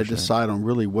You unfortunate. got to decide on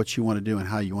really what you want to do and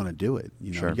how you want to do it.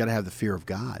 Sure. You got to have the fear of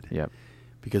God. Yep.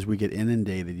 Because we get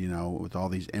inundated, with all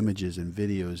these images and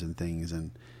videos and things,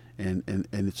 and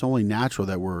it's only natural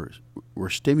that we're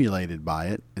stimulated by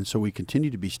it, and so we continue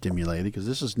to be stimulated because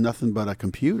this is nothing but a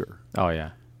computer. Oh,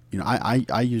 yeah.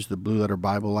 I use the Blue Letter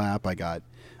Bible app. I got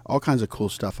all kinds of cool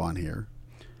stuff on here.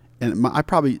 And I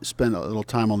probably spend a little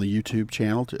time on the YouTube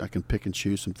channel. I can pick and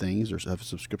choose some things or have a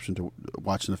subscription to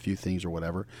watching a few things or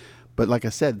whatever. But like I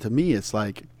said, to me, it's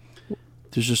like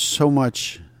there's just so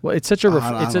much. Well, it's such a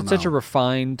I don't such a know.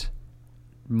 refined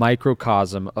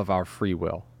microcosm of our free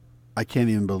will. I can't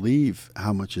even believe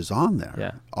how much is on there.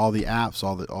 Yeah. All the apps,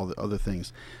 all the other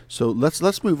things. So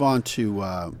let's move on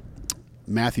to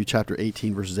Matthew chapter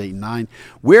 18, verses 8 and 9.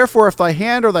 Wherefore, if thy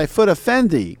hand or thy foot offend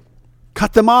thee,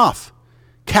 cut them off,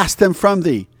 cast them from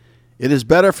thee. It is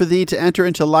better for thee to enter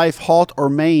into life halt or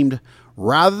maimed,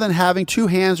 rather than having 2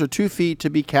 hands or 2 feet to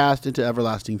be cast into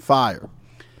everlasting fire.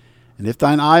 And if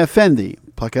thine eye offend thee,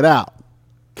 pluck it out,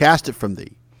 cast it from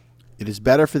thee. It is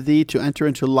better for thee to enter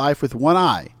into life with 1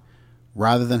 eye,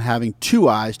 rather than having 2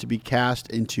 eyes to be cast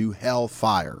into hell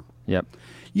fire. Yep.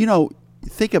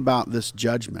 Think about this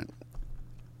judgment.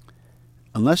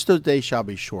 Unless those days shall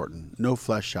be shortened, no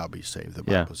flesh shall be saved, the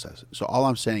Bible says. So all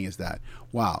I'm saying is that,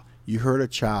 wow, you hurt a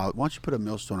child. Why don't you put a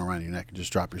millstone around your neck and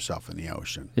just drop yourself in the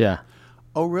ocean? Yeah.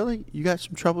 Oh, really? You got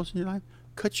some troubles in your life?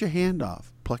 Cut your hand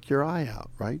off. Pluck your eye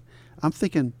out, right? I'm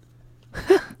thinking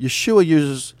Yeshua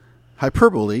uses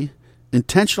hyperbole,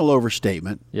 intentional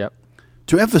overstatement, Yep.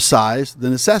 to emphasize the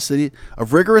necessity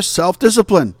of rigorous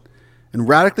self-discipline and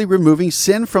radically removing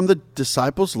sin from the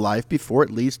disciples' life before it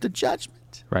leads to judgment.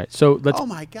 Right. So Oh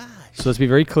my gosh. So let's be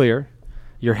very clear.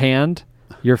 Your hand,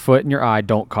 your foot, and your eye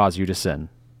don't cause you to sin.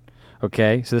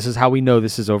 Okay? So this is how we know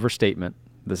this is overstatement.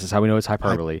 This is how we know it's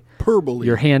hyperbole. Hyperbole.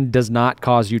 Your hand does not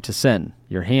cause you to sin.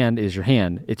 Your hand is your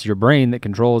hand. It's your brain that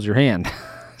controls your hand.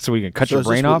 So we can cut your is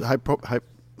this brain off.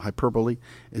 Hyperbole,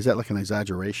 is that like an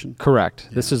exaggeration? Correct.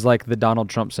 This is like the Donald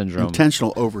Trump syndrome.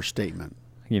 Intentional overstatement.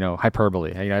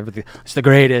 Hyperbole. Everything, it's the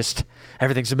greatest.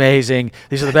 Everything's amazing.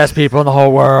 These are the best people in the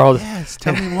whole world. Yes,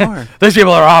 tell me more. These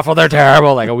people are awful. They're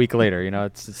terrible. Like a week later,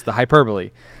 it's the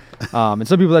hyperbole. And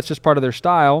some people, that's just part of their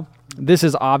style. This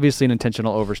is obviously an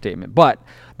intentional overstatement. But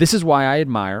this is why I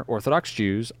admire Orthodox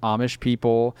Jews, Amish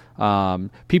people,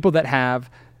 people that have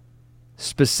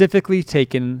specifically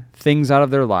taken things out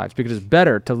of their lives, because it's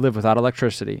better to live without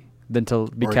electricity than to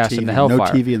be Or cast TV. into hellfire. No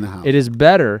TV in the house. It is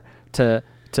better to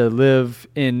live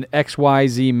in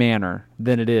XYZ manner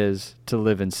than it is to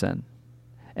live in sin,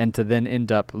 and to then end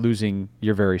up losing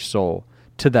your very soul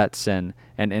to that sin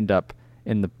and end up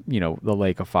in the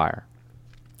lake of fire.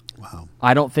 Wow.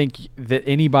 I don't think that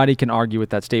anybody can argue with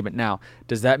that statement. Now,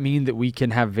 does that mean that we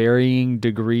can have varying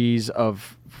degrees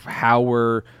of how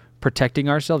we're protecting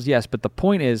ourselves? Yes, but the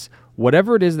point is,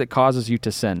 whatever it is that causes you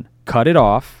to sin, cut it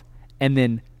off and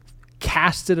then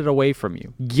cast it away from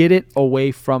you. Get it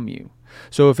away from you.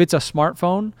 So if it's a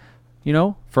smartphone,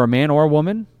 for a man or a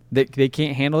woman, they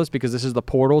can't handle this because this is the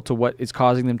portal to what is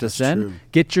causing them to sin. true.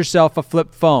 Get yourself a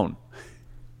flip phone.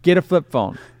 Get a flip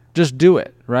phone. Just do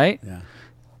it, right? Yeah.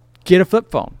 Get a flip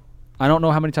phone. I don't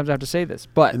know how many times I have to say this,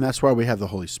 but And that's why we have the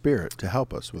Holy Spirit to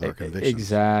help us with our convictions.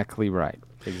 exactly right.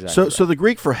 Exactly. So the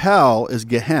Greek for hell is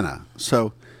Gehenna.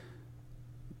 So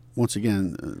once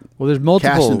again, well, there's cast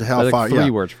multiple, into hellfire. three yeah.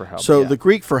 words for hell. So yeah. the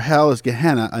Greek for hell is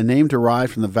Gehenna, a name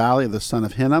derived from the valley of the son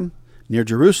of Hinnom near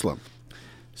Jerusalem.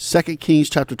 2 Kings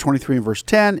chapter 23 and verse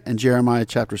 10, and Jeremiah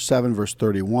chapter 7 verse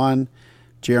 31,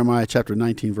 Jeremiah chapter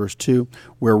 19 verse 2,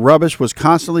 where rubbish was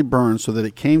constantly burned so that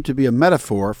it came to be a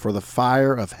metaphor for the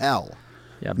fire of hell.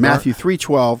 Yeah, Matthew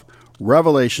 3:12,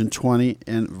 Revelation 20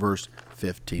 and verse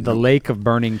 15. The lake of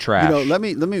burning trash. Let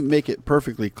me make it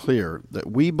perfectly clear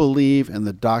that we believe in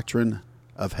the doctrine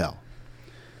of hell.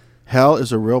 Hell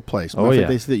is a real place. Oh, yeah.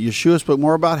 They say that Yeshua spoke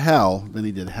more about hell than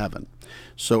he did heaven.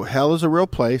 So hell is a real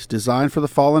place designed for the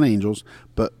fallen angels,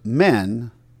 but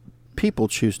people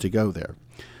choose to go there.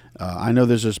 I know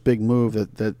there's this big move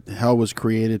that hell was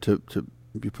created to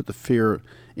put the fear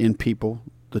in people.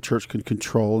 The church can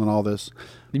control and all this.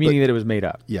 Meaning that it was made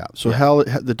up. Yeah. So hell,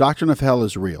 the doctrine of hell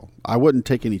is real. I wouldn't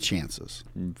take any chances.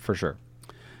 For sure.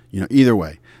 Either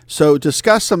way. So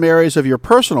discuss some areas of your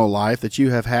personal life that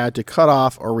you have had to cut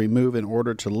off or remove in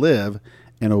order to live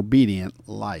an obedient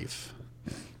life.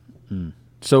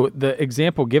 So the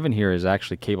example given here is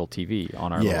actually cable TV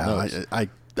on our little notes.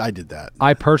 I did that.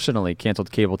 I personally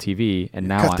canceled cable TV, and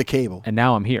now Cut the cable. And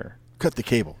now I'm here. Cut the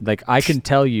cable. Like, I can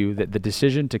tell you that the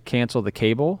decision to cancel the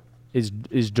cable is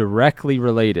directly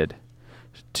related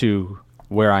to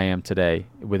where I am today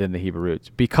within the Hebrew Roots,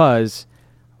 because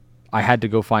I had to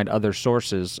go find other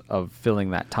sources of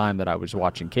filling that time that I was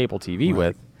watching cable TV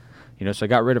with. So I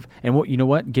got rid of, and you know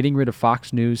what? Getting rid of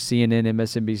Fox News, CNN,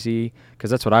 MSNBC,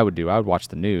 because that's what I would do. I would watch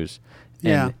the news.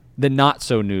 And the not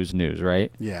so news,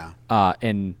 right? Yeah.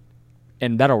 And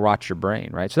that'll rot your brain,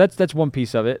 right? So that's one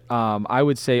piece of it. I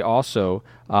would say also,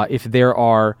 if there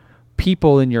are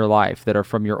people in your life that are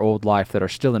from your old life that are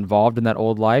still involved in that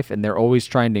old life, and they're always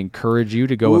trying to encourage you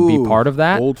to go and be part of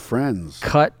that, old friends,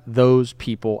 cut those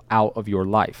people out of your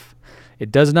life.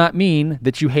 It does not mean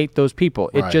that you hate those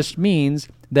people. It just means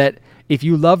that if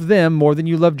you love them more than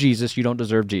you love Jesus, you don't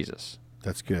deserve Jesus.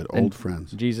 That's good. Old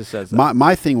friends. Jesus says that.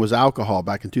 My thing was alcohol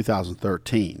back in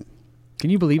 2013. Can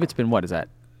you believe it's been, what is that,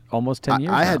 almost 10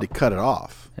 years I now? had to cut it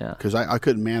off Yeah. because I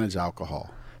couldn't manage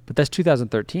alcohol. But that's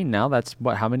 2013 now. That's,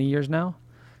 how many years now?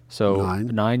 So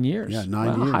 9 years. Yeah,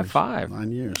 9 years. High five.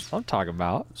 9 years. That's what I'm talking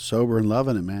about. Sober and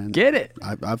loving it, man. Get it.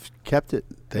 I've kept it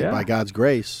by God's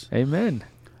grace. Amen.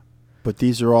 But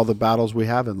these are all the battles we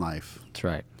have in life. That's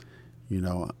right.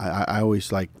 I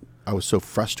always I was so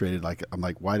frustrated. I'm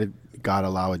like, why did God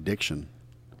allow addiction?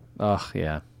 Oh,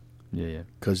 yeah. Yeah.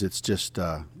 Because it's just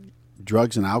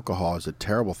drugs and alcohol is a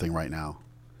terrible thing right now.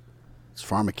 It's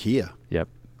pharmakia. Yep.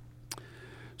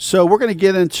 So we're going to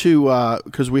get into,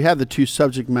 because we have the two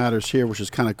subject matters here, which is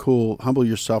kind of cool. Humble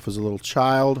yourself as a little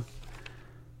child.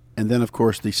 And then, of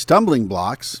course, the stumbling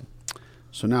blocks.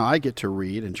 So now I get to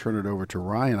read and turn it over to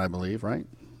Ryan, I believe, right?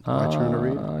 My turn to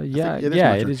read? Yeah,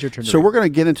 it is your turn to So read. we're going to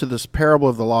get into this parable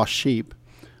of the lost sheep,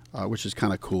 which is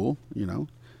kind of cool,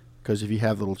 because if you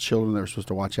have little children that are supposed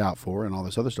to watch out for and all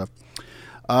this other stuff.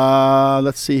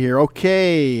 Let's see here.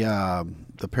 Okay,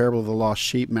 the parable of the lost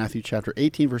sheep, Matthew chapter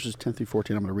 18, verses 10 through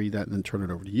 14. I'm going to read that and then turn it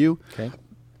over to you. Okay.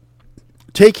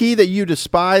 Take heed that you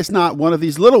despise not one of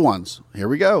these little ones. Here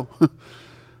we go.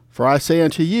 For I say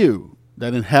unto you,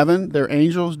 that in heaven their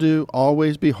angels do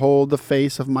always behold the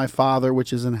face of my Father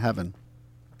which is in heaven.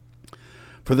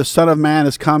 For the Son of Man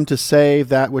is come to save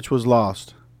that which was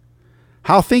lost.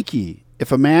 How think ye,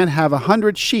 if a man have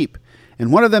 100 sheep,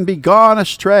 and one of them be gone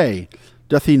astray,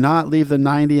 doth he not leave the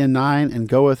 99 and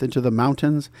goeth into the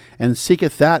mountains, and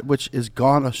seeketh that which is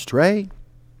gone astray?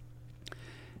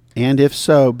 And if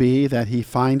so be that he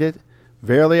find it,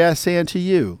 verily I say unto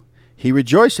you, he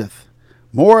rejoiceth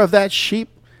more of that sheep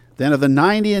than of the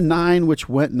 99 which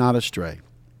went not astray.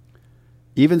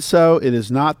 Even so, it is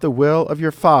not the will of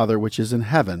your Father which is in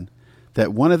heaven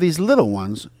that one of these little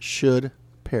ones should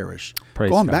perish. Praise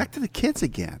Going God. back to the kids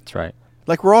again. That's right.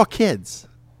 Like we're all kids.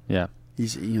 Yeah.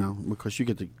 He's, because you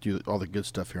get to do all the good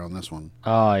stuff here on this one.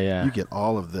 Oh, yeah. You get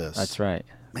all of this. That's right.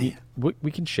 Man. We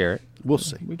can share it. We'll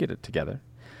see. We get it together.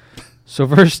 So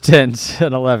verse 10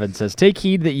 and 11 says, Take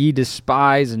heed that ye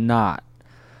despise not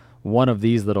one of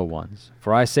these little ones.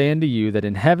 For I say unto you that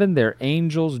in heaven their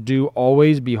angels do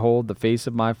always behold the face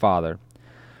of my Father,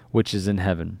 which is in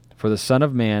heaven. For the Son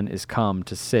of Man is come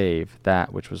to save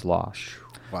that which was lost.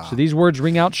 Wow. So these words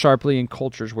ring out sharply in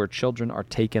cultures where children are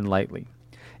taken lightly,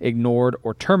 ignored,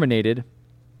 or terminated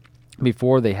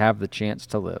before they have the chance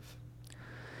to live.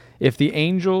 If the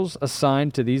angels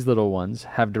assigned to these little ones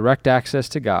have direct access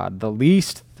to God, the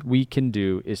least we can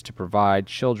do is to provide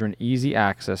children easy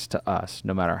access to us,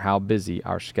 no matter how busy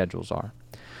our schedules are.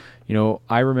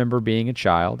 I remember being a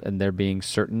child and there being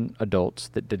certain adults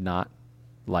that did not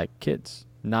like kids.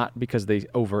 Not because they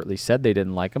overtly said they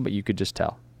didn't like them, but you could just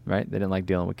tell, right? They didn't like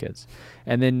dealing with kids.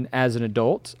 And then as an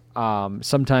adult,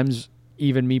 sometimes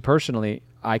even me personally,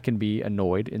 I can be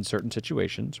annoyed in certain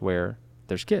situations where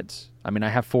there's kids. I mean, I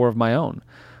have 4 of my own,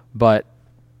 but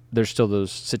there's still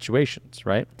those situations,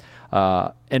 right?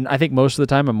 And I think most of the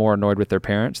time I'm more annoyed with their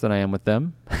parents than I am with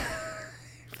them.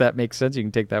 If that makes sense, you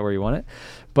can take that where you want it.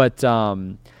 But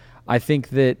I think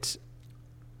that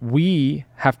we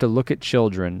have to look at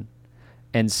children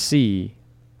and see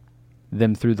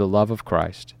them through the love of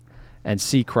Christ and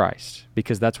see Christ,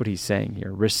 because that's what he's saying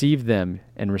here. Receive them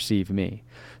and receive me.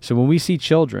 So when we see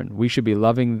children, we should be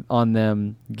loving on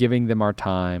them, giving them our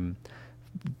time,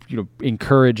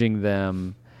 encouraging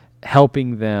them,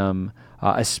 helping them,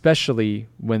 especially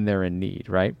when they're in need,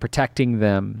 right? Protecting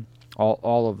them,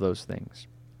 all of those things.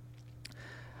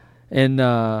 And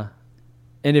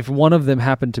if one of them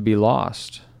happened to be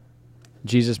lost,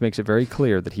 Jesus makes it very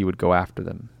clear that he would go after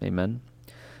them. Amen.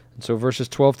 And so verses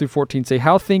 12 through 14 say,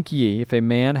 How think ye, if a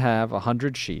man have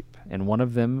 100 sheep, and one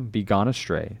of them be gone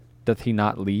astray, doth he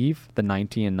not leave the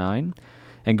 99,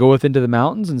 and goeth into the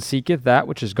mountains, and seeketh that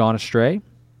which is gone astray?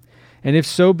 And if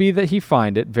so be that he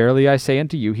find it, verily I say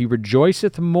unto you, he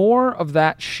rejoiceth more of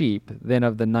that sheep than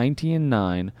of the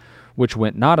 99 which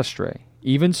went not astray.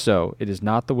 Even so, it is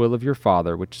not the will of your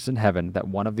Father which is in heaven that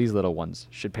one of these little ones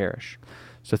should perish.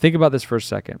 So think about this for a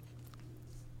second.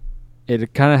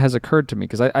 It kind of has occurred to me,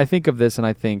 because I think of this and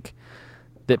I think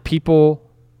that people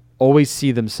always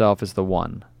see themselves as the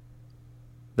one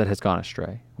that has gone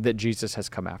astray, that Jesus has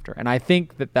come after. And I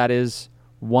think that that is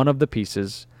one of the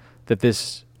pieces that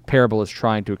this parable is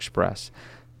trying to express,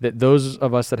 that those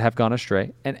of us that have gone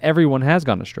astray, and everyone has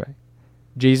gone astray,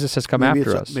 Jesus has come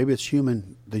after us. Maybe it's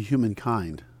the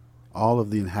humankind, all of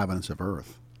the inhabitants of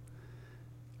earth.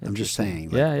 I'm just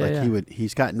saying.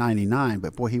 He's got 99,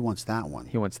 but boy, he wants that one.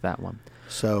 He wants that one.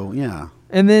 So, yeah.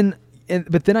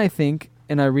 But then I think,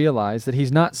 and I realize that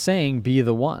he's not saying be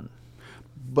the one.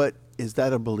 But is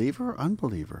that a believer or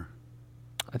unbeliever?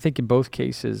 I think in both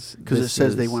cases. Because it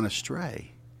says they went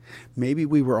astray. Maybe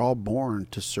we were all born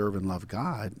to serve and love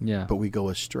God, but we go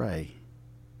astray.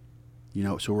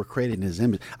 So we're created in his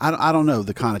image. I don't know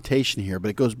the connotation here, but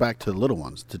it goes back to the little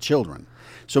ones, to children.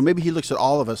 So maybe he looks at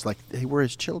all of us like, hey, we're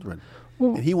his children.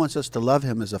 Well, and he wants us to love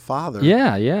him as a father.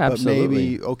 Yeah, absolutely. But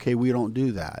maybe, okay, we don't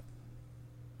do that.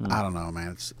 I don't know,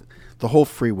 man. The whole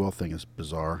free will thing is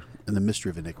bizarre, and the mystery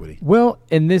of iniquity. Well,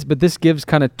 but this gives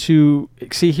kind of two.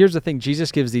 See, here's the thing.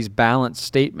 Jesus gives these balanced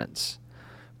statements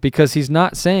because he's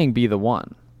not saying be the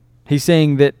one. He's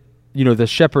saying that, the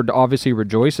shepherd obviously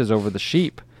rejoices over the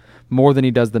sheep more than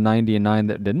he does the 99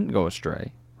 that didn't go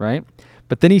astray, right?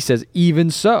 But then he says,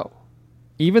 even so,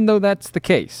 even though that's the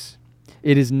case,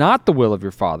 it is not the will of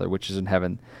your Father which is in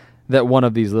heaven that one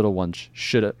of these little ones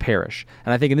should perish.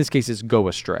 And I think in this case it's go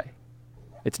astray.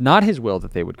 It's not his will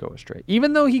that they would go astray,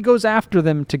 even though he goes after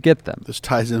them to get them. This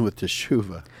ties in with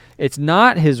Teshuvah. It's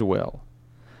not his will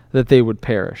that they would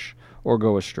perish or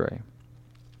go astray.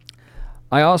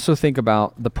 I also think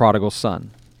about the prodigal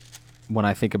son when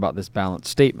I think about this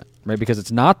balanced statement, right? Because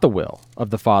it's not the will of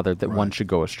the Father that one should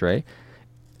go astray.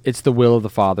 It's the will of the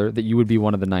Father that you would be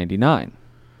one of the 99.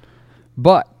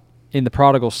 But in the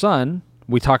prodigal son,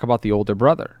 we talk about the older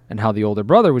brother and how the older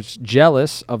brother was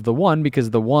jealous of the one because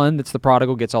the one that's the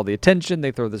prodigal gets all the attention.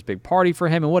 They throw this big party for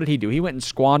him. And what did he do? He went and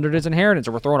squandered his inheritance.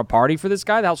 We're throwing a party for this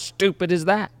guy? How stupid is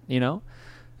that,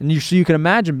 And so you can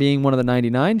imagine being one of the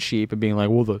 99 sheep and being like,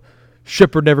 well, the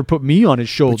shepherd never put me on his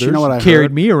shoulders,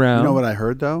 carried me around. You know what I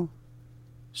heard, though?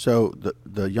 So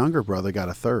the younger brother got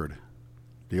a third.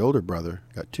 The older brother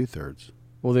got 2/3.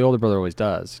 Well, the older brother always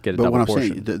does get a double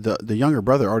portion. But what I'm saying, the younger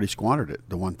brother already squandered it,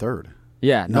 the 1/3.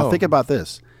 Yeah, Now think about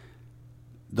this.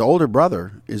 The older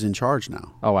brother is in charge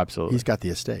now. Oh, absolutely. He's got the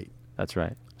estate. That's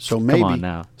right. So maybe, come on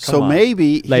now.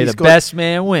 Maybe let the best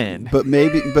man win. But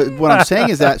what I'm saying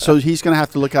is that so he's going to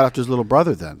have to look out after his little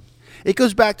brother. Then it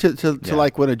goes back to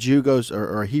like when a Jew goes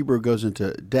or a Hebrew goes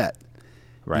into debt.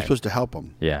 Right. You're supposed to help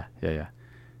them. Yeah.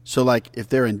 So like if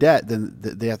they're in debt, then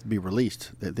they have to be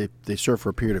released. They serve for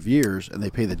a period of years and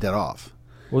they pay the debt off.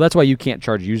 Well, that's why you can't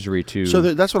charge usury to. So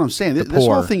that's what I'm saying. This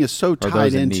whole thing is so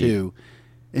tied into.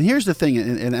 And here's the thing,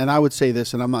 and I would say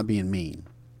this, and I'm not being mean.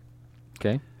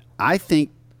 Okay. I think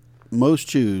most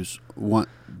Jews want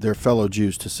their fellow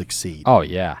Jews to succeed. Oh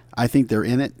yeah. I think they're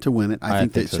in it to win it. I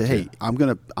think they say, "Hey, I'm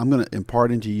gonna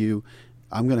impart into you.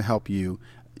 I'm gonna help you."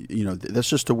 That's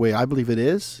just the way I believe it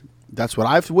is. That's what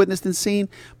I've witnessed and seen.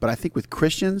 But I think with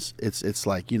Christians, it's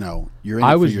like, you're in it for yourself.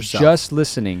 I was just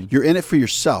listening. You're in it for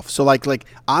yourself. So like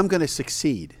I'm going to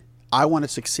succeed. I want to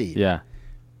succeed. Yeah.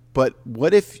 But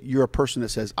what if you're a person that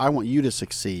says, I want you to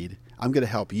succeed. I'm going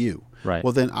to help you. Right.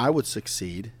 Well, then I would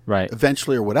succeed. Right.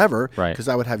 Eventually or whatever. Right. Because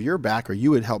I would have your back or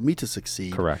you would help me to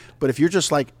succeed. Correct. But if you're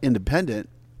just like independent,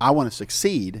 I want to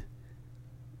succeed,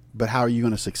 but how are you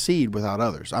going to succeed without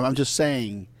others? I'm just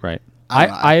saying. Right. I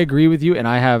don't know. I agree with you, and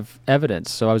I have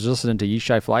evidence. So I was listening to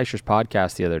Yishai Fleischer's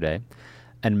podcast the other day,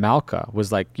 and Malka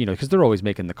was like, because they're always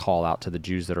making the call out to the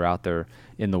Jews that are out there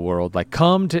in the world, like,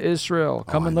 come to Israel,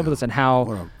 come and live with us, and how.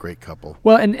 What a great couple.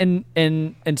 Well,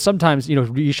 and sometimes,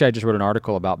 Yishai just wrote an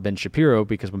article about Ben Shapiro,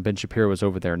 because when Ben Shapiro was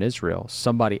over there in Israel,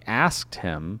 somebody asked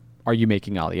him, are you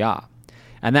making Aliyah?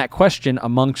 And that question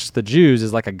amongst the Jews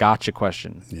is like a gotcha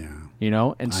question.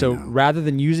 Yeah. And so rather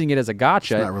than using it as a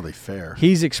gotcha, It's not really fair.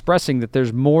 he's expressing that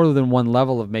there's more than one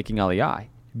level of making Aliyah.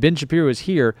 Ben Shapiro is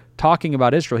here talking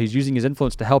about Israel. He's using his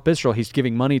influence to help Israel. He's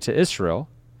giving money to Israel.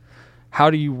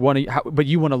 How do you want to, but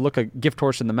you want to look a gift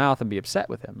horse in the mouth and be upset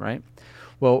with him, right?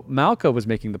 Well, Malka was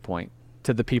making the point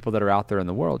to the people that are out there in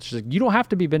the world. She's like, you don't have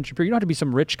to be Ben Shapiro. You don't have to be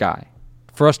some rich guy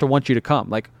for us to want you to come.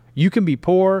 Like, you can be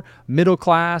poor, middle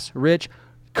class, rich.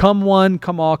 Come one,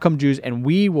 come all, come Jews, and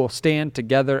we will stand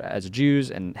together as Jews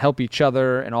and help each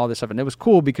other and all this stuff. And it was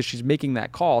cool because she's making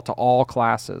that call to all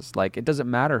classes. Like, it doesn't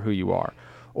matter who you are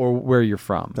or where you're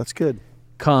from. That's good.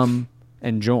 Come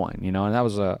and join, and that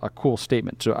was a cool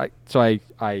statement. So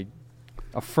I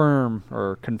affirm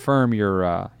or confirm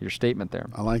your statement there.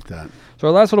 I like that. So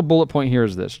our last little bullet point here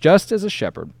is this: just as a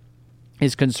shepherd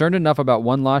is concerned enough about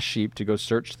one lost sheep to go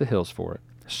search the hills for it,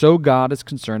 so God is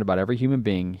concerned about every human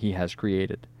being he has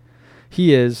created.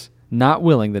 He is not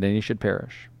willing that any should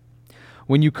perish.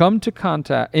 When you come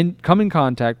in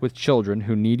contact with children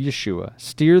who need Yeshua,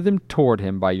 steer them toward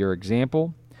him by your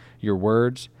example, your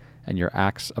words, and your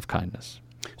acts of kindness.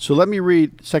 So let me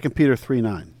read 2 Peter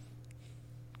 3:9.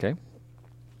 Okay?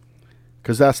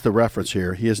 Because that's the reference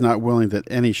here. He is not willing that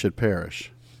any should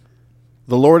perish.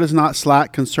 The Lord is not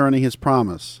slack concerning his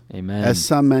promise, Amen. as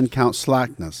some men count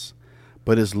slackness,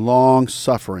 but is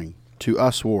long-suffering to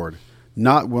usward,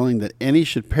 not willing that any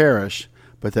should perish,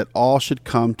 but that all should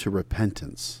come to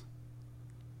repentance.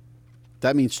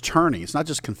 That means turning. It's not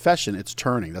just confession, it's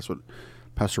turning. That's what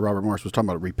Pastor Robert Morris was talking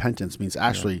about. Repentance means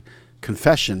actually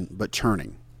confession, but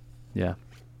turning. Yeah.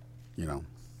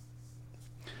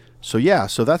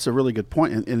 So that's a really good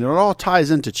point. And it all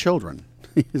ties into children.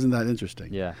 Isn't that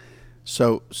interesting? Yeah.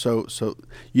 So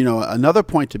another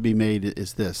point to be made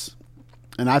is this,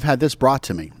 and I've had this brought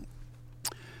to me.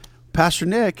 Pastor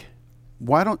Nick,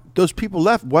 why don't those people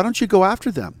left? Why don't you go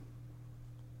after them?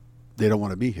 They don't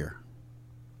want to be here.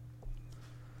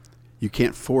 You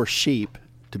can't force sheep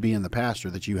to be in the pasture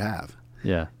that you have.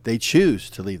 Yeah. They choose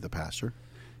to leave the pasture.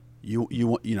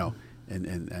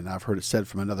 And I've heard it said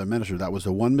from another minister that was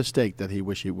the one mistake that he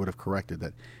wished he would have corrected,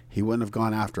 that he wouldn't have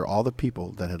gone after all the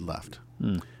people that had left.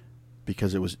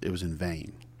 Because it was in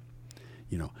vain.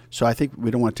 So I think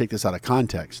we don't want to take this out of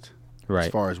context Right.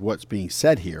 as far as what's being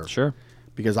said here. Sure.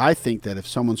 Because I think that if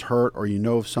someone's hurt or you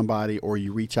know of somebody or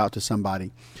you reach out to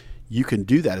somebody, you can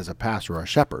do that as a pastor or a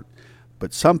shepherd.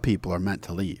 But some people are meant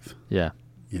to leave, Yeah.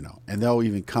 and they'll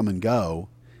even come and go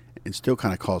and still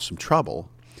kind of cause some trouble.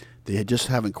 They just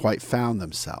haven't quite found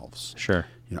themselves. Sure.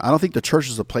 I don't think the church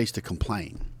is a place to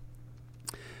complain.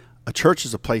 A church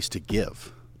is a place to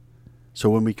give. So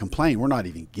when we complain, we're not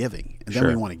even giving, and then Sure.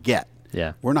 we want to get.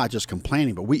 Yeah. We're not just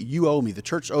complaining, but you owe me. The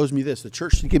church owes me this. The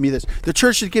church should give me this. The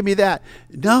church should give me that.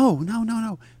 No.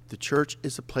 The church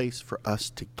is a place for us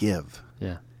to give.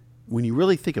 Yeah. When you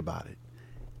really think about it,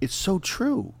 it's so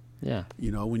true. Yeah.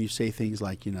 When you say things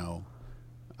like,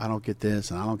 I don't get this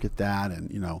and I don't get that,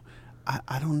 and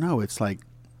I don't know. It's like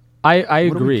I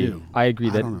what do we agree. do? I agree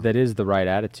I don't know. that is the right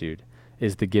attitude,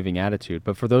 is the giving attitude.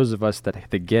 But for those of us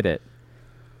that get it,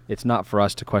 it's not for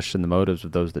us to question the motives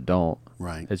of those that don't.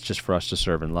 Right. It's just for us to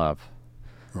serve and love.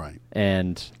 Right.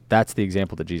 And that's the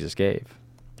example that Jesus gave.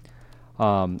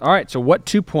 All right, so what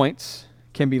 2 points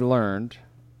can be learned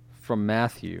from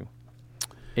Matthew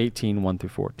 18, 1 through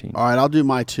 14? All right, I'll do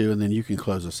my 2, and then you can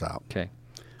close us out. Okay.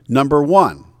 Number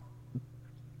 1,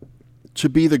 to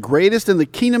be the greatest in the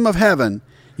kingdom of heaven,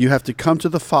 you have to come to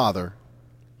the Father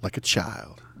like a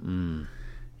child.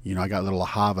 I got little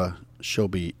Ahava. She'll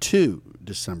be 2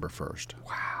 December 1st.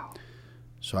 Wow.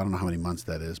 So I don't know how many months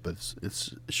that is, but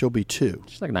she'll be 2.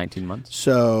 Just like 19 months.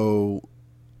 So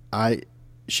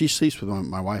she sleeps with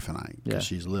my wife and I because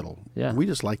Yeah. she's little. Yeah. And we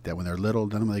just like that when they're little.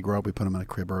 Then when they grow up, we put them in a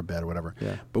crib or a bed or whatever.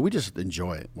 Yeah. But we just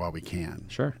enjoy it while we can.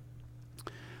 Sure.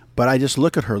 But I just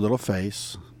look at her little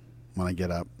face when I get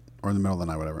up or in the middle of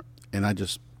the night, whatever, and I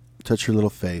just touch her little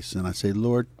face and I say,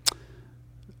 Lord,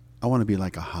 I want to be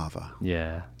like Ahava,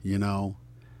 Yeah.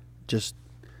 just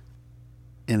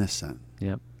innocent.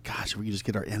 Yep. Gosh, if we could just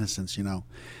get our innocence,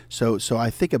 So I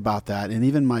think about that, and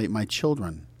even my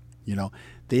children,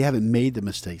 they haven't made the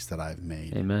mistakes that I've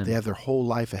made. Amen. They have their whole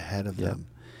life ahead of Yep. them.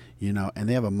 you know, and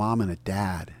they have a mom and a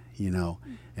dad, you know,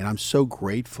 and I'm so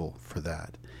grateful for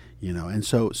that, you know. And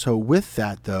so with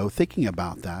that, though, thinking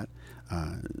about that,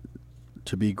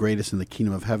 to be greatest in the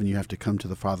kingdom of heaven, you have to come to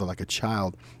the Father like a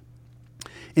child.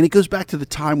 And it goes back to the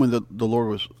time when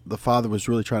the Father was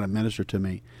really trying to minister to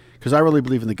me, because I really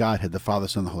believe in the Godhead, the Father,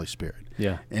 Son, and the Holy Spirit.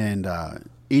 Yeah. And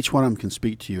each one of them can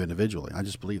speak to you individually. I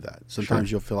just believe that.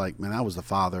 Sometimes you'll feel like, man, that was the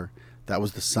Father, that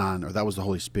was the Son, or that was the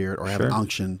Holy Spirit, or I have an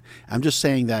unction. I'm just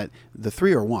saying that the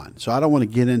three are one. So I don't want to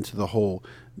get into the whole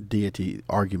deity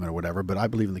argument or whatever, but I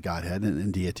believe in the Godhead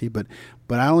and deity. But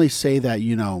I only say that,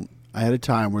 you know, I had a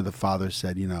time where the Father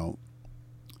said, you know,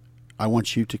 I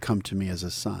want you to come to me as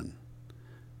a son.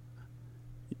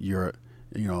 You're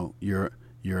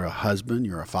a husband,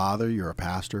 you're a father, you're a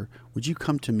pastor. Would you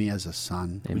come to me as a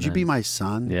son? Amen. Would you be my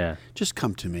son? Yeah. Just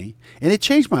come to me. And it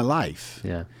changed my life.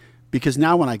 Yeah. Because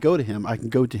now when I go to him, I can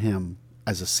go to him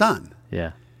as a son.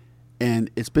 Yeah.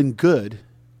 And it's been good,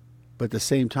 but at the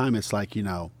same time, it's like, you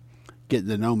know, getting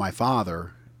to know my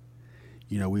father,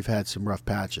 you know, we've had some rough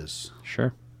patches.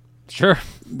 Sure.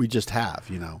 We just have,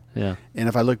 you know. Yeah. And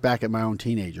if I look back at my own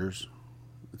teenagers,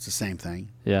 it's the same thing.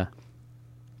 Yeah.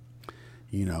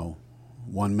 You know,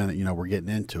 1 minute, you know, we're getting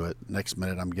into it. Next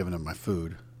minute, I'm giving them my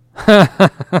food.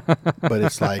 But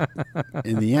it's like,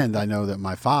 in the end, I know that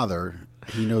my father,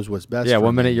 he knows what's best. Yeah. for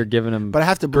 1 minute me. you're giving him, But I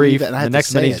have to grief, believe that. And I have the next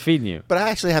to say minute he's it. feeding you. But I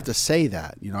actually have to say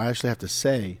that. You know, I actually have to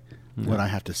say what I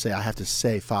have to say. I have to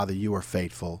say, Father, you are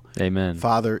faithful. Amen.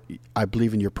 Father, I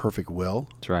believe in your perfect will.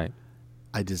 That's right.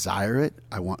 I desire it.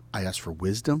 I ask for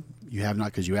wisdom. You have not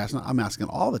because you ask not. I'm asking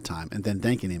all the time and then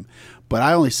thanking him. But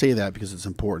I only say that because it's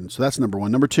important. So that's number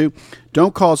one. Number two,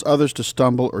 don't cause others to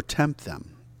stumble or tempt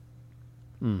them.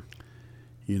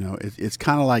 You know, it's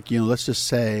kind of like, you know, let's just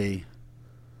say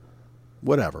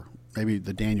whatever. Maybe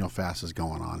the Daniel fast is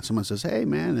going on. Someone says, hey,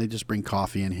 man, they just bring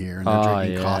coffee in here and they're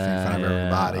drinking coffee in front of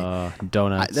everybody.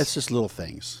 Donuts. That's just little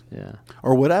things. Yeah.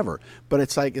 Or whatever. But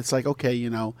it's like okay, you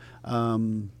know,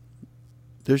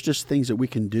 there's just things that we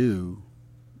can do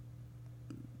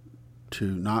to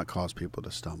not cause people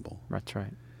to stumble. That's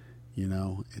right. You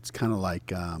know, it's kind of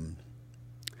like, how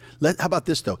about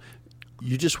this, though?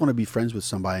 You just want to be friends with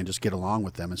somebody and just get along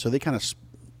with them. And so they kind of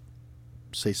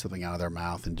say something out of their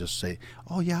mouth and just say,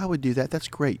 oh, yeah, I would do that. That's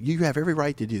great. You have every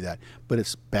right to do that. But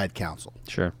it's bad counsel.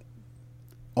 Sure.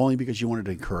 Only because you wanted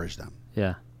to encourage them.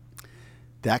 Yeah.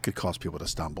 That could cause people to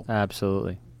stumble.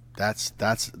 Absolutely. That's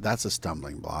a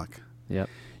stumbling block. Yep.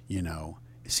 You know,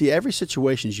 see, every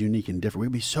situation is unique and different.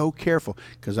 We'd be so careful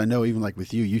because I know even like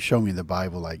with you show me in the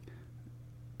Bible, like,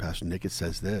 Pastor Nick, it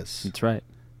says this. That's right.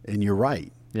 And you're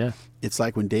right. Yeah. It's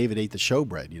like when David ate the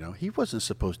showbread, you know, he wasn't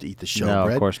supposed to eat the showbread. No,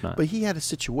 of course not. But he had a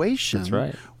situation That's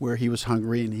right. where he was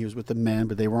hungry and he was with the men,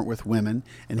 but they weren't with women,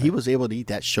 and he was able to eat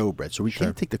that showbread. So we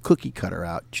can't take the cookie cutter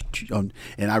out.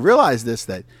 And I realized this,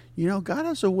 that, you know, God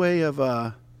has a way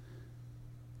of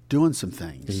doing some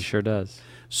things. He sure does.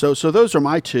 So those are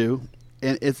my two,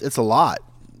 and it's a lot.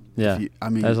 Yeah,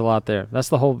 there's a lot there. That's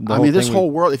the whole. This whole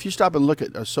world. If you stop and look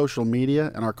at social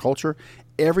media and our culture,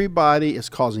 everybody is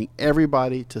causing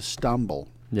everybody to stumble.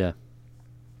 Yeah.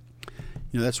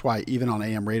 You know, that's why even on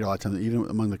AM radio, a lot of times, even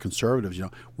among the conservatives, you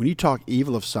know, when you talk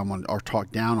evil of someone or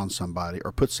talk down on somebody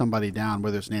or put somebody down,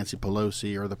 whether it's Nancy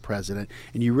Pelosi or the president,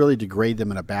 and you really degrade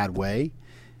them in a bad way,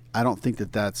 I don't think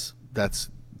that's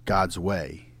God's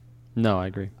way. No, I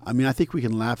agree. I mean, I think we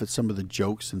can laugh at some of the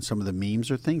jokes and some of the memes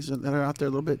or things that are out there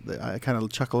a little bit. I kind of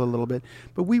chuckle a little bit.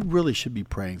 But we really should be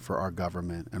praying for our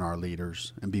government and our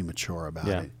leaders and be mature about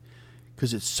it.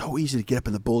 Because it's so easy to get up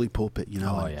in the bully pulpit, you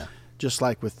know. Oh, yeah. Just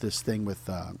like with this thing with,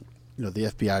 you know, the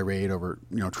FBI raid over,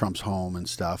 you know, Trump's home and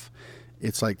stuff.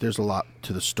 It's like there's a lot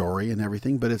to the story and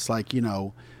everything. But it's like, you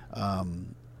know,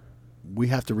 we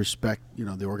have to respect, you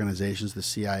know, the organizations, the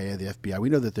CIA, the FBI. We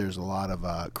know that there's a lot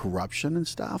of corruption and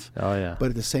stuff. Oh, yeah. But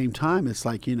at the same time, it's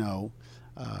like, you know,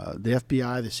 the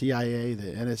FBI, the CIA,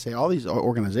 the NSA, all these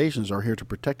organizations are here to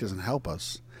protect us and help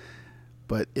us.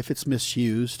 But if it's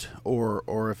misused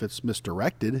or if it's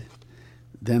misdirected,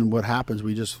 then what happens?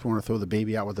 We just want to throw the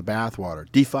baby out with the bathwater,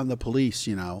 defund the police.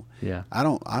 You know. Yeah. I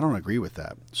don't agree with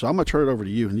that. So I'm gonna turn it over to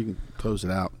you, and you can close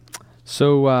it out.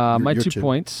 So my your 2 two.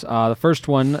 points. The first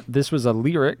one, this was a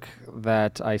lyric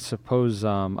that I suppose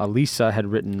Alisa had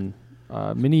written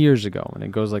many years ago, and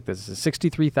it goes like this: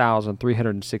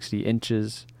 63,360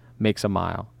 inches makes a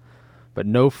mile, but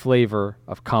no flavor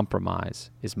of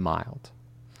compromise is mild.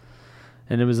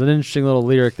 And it was an interesting little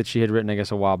lyric that she had written, I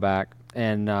guess, a while back.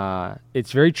 And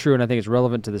it's very true, and I think it's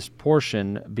relevant to this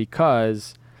portion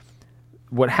because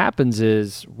what happens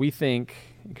is we think,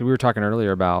 because we were talking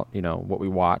earlier about, you know, what we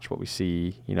watch, what we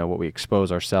see, you know, what we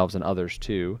expose ourselves and others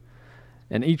to.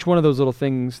 And each one of those little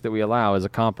things that we allow is a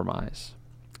compromise.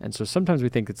 And so sometimes we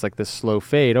think it's like this slow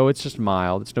fade. Oh, it's just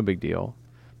mild. It's no big deal.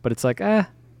 But it's like, I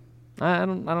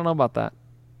don't know about that.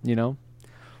 You know,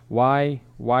 why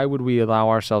would we allow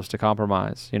ourselves to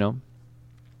compromise? You know.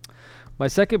 My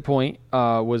second point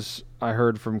was I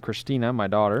heard from Christina, my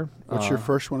daughter. What's your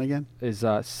first one again? Is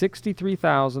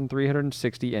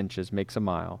 63,360 inches makes a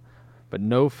mile, but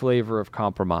no flavor of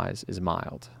compromise is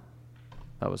mild.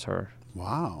 That was her.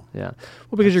 Wow. Yeah.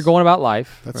 Well, because you're going about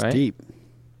life. That's right? deep.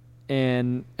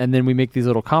 And then we make these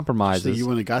little compromises. So you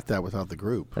wouldn't have got that without the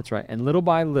group. That's right. And little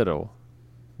by little,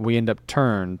 we end up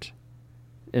turned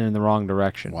in the wrong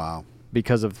direction. Wow.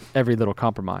 Because of every little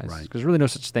compromise. Right. Because there's really no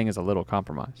such thing as a little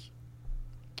compromise.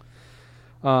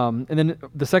 And then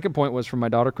the second point was from my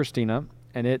daughter Christina,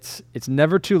 and it's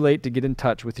never too late to get in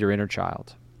touch with your inner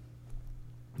child.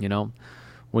 You know,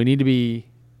 we need to be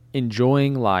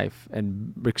enjoying life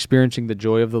and experiencing the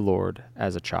joy of the Lord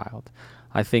as a child.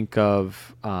 I think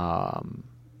of,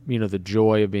 the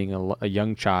joy of being a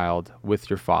young child with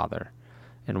your father,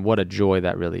 and what a joy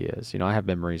that really is. You know, I have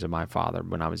memories of my father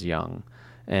when I was young,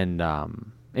 and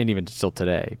even still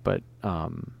today, but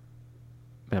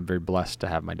I'm very blessed to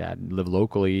have my dad live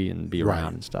locally and be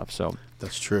around and stuff. So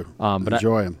that's true. But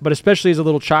enjoy him. But especially as a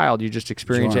little child, you just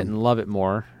experience Enjoy it him. and love it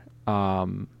more.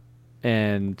 And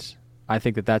I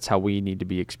think that that's how we need to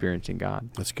be experiencing God.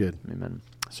 That's good. Amen.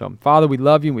 So, Father, we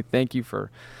love you and we thank you for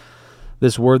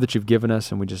this word that you've given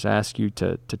us, and we just ask you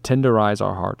to tenderize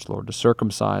our hearts, Lord, to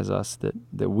circumcise us,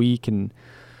 that we can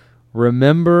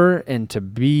remember and to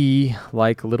be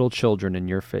like little children in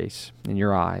your face, in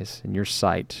your eyes, in your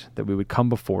sight, that we would come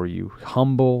before you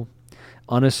humble,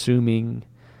 unassuming,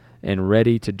 and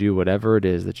ready to do whatever it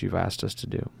is that you've asked us to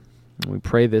do. And we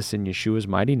pray this in Yeshua's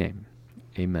mighty name.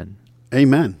 Amen.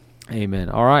 Amen. Amen.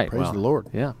 All right. Praise the Lord.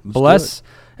 Yeah. Let's Bless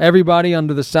everybody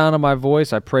under the sound of my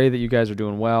voice. I pray that you guys are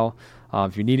doing well.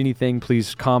 If you need anything,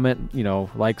 please comment,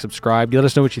 like, subscribe. Let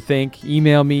us know what you think.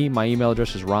 Email me. My email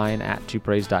address is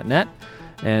ryan@twopraise.net.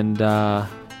 And I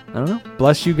don't know.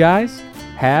 Bless you guys.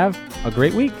 Have a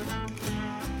great week.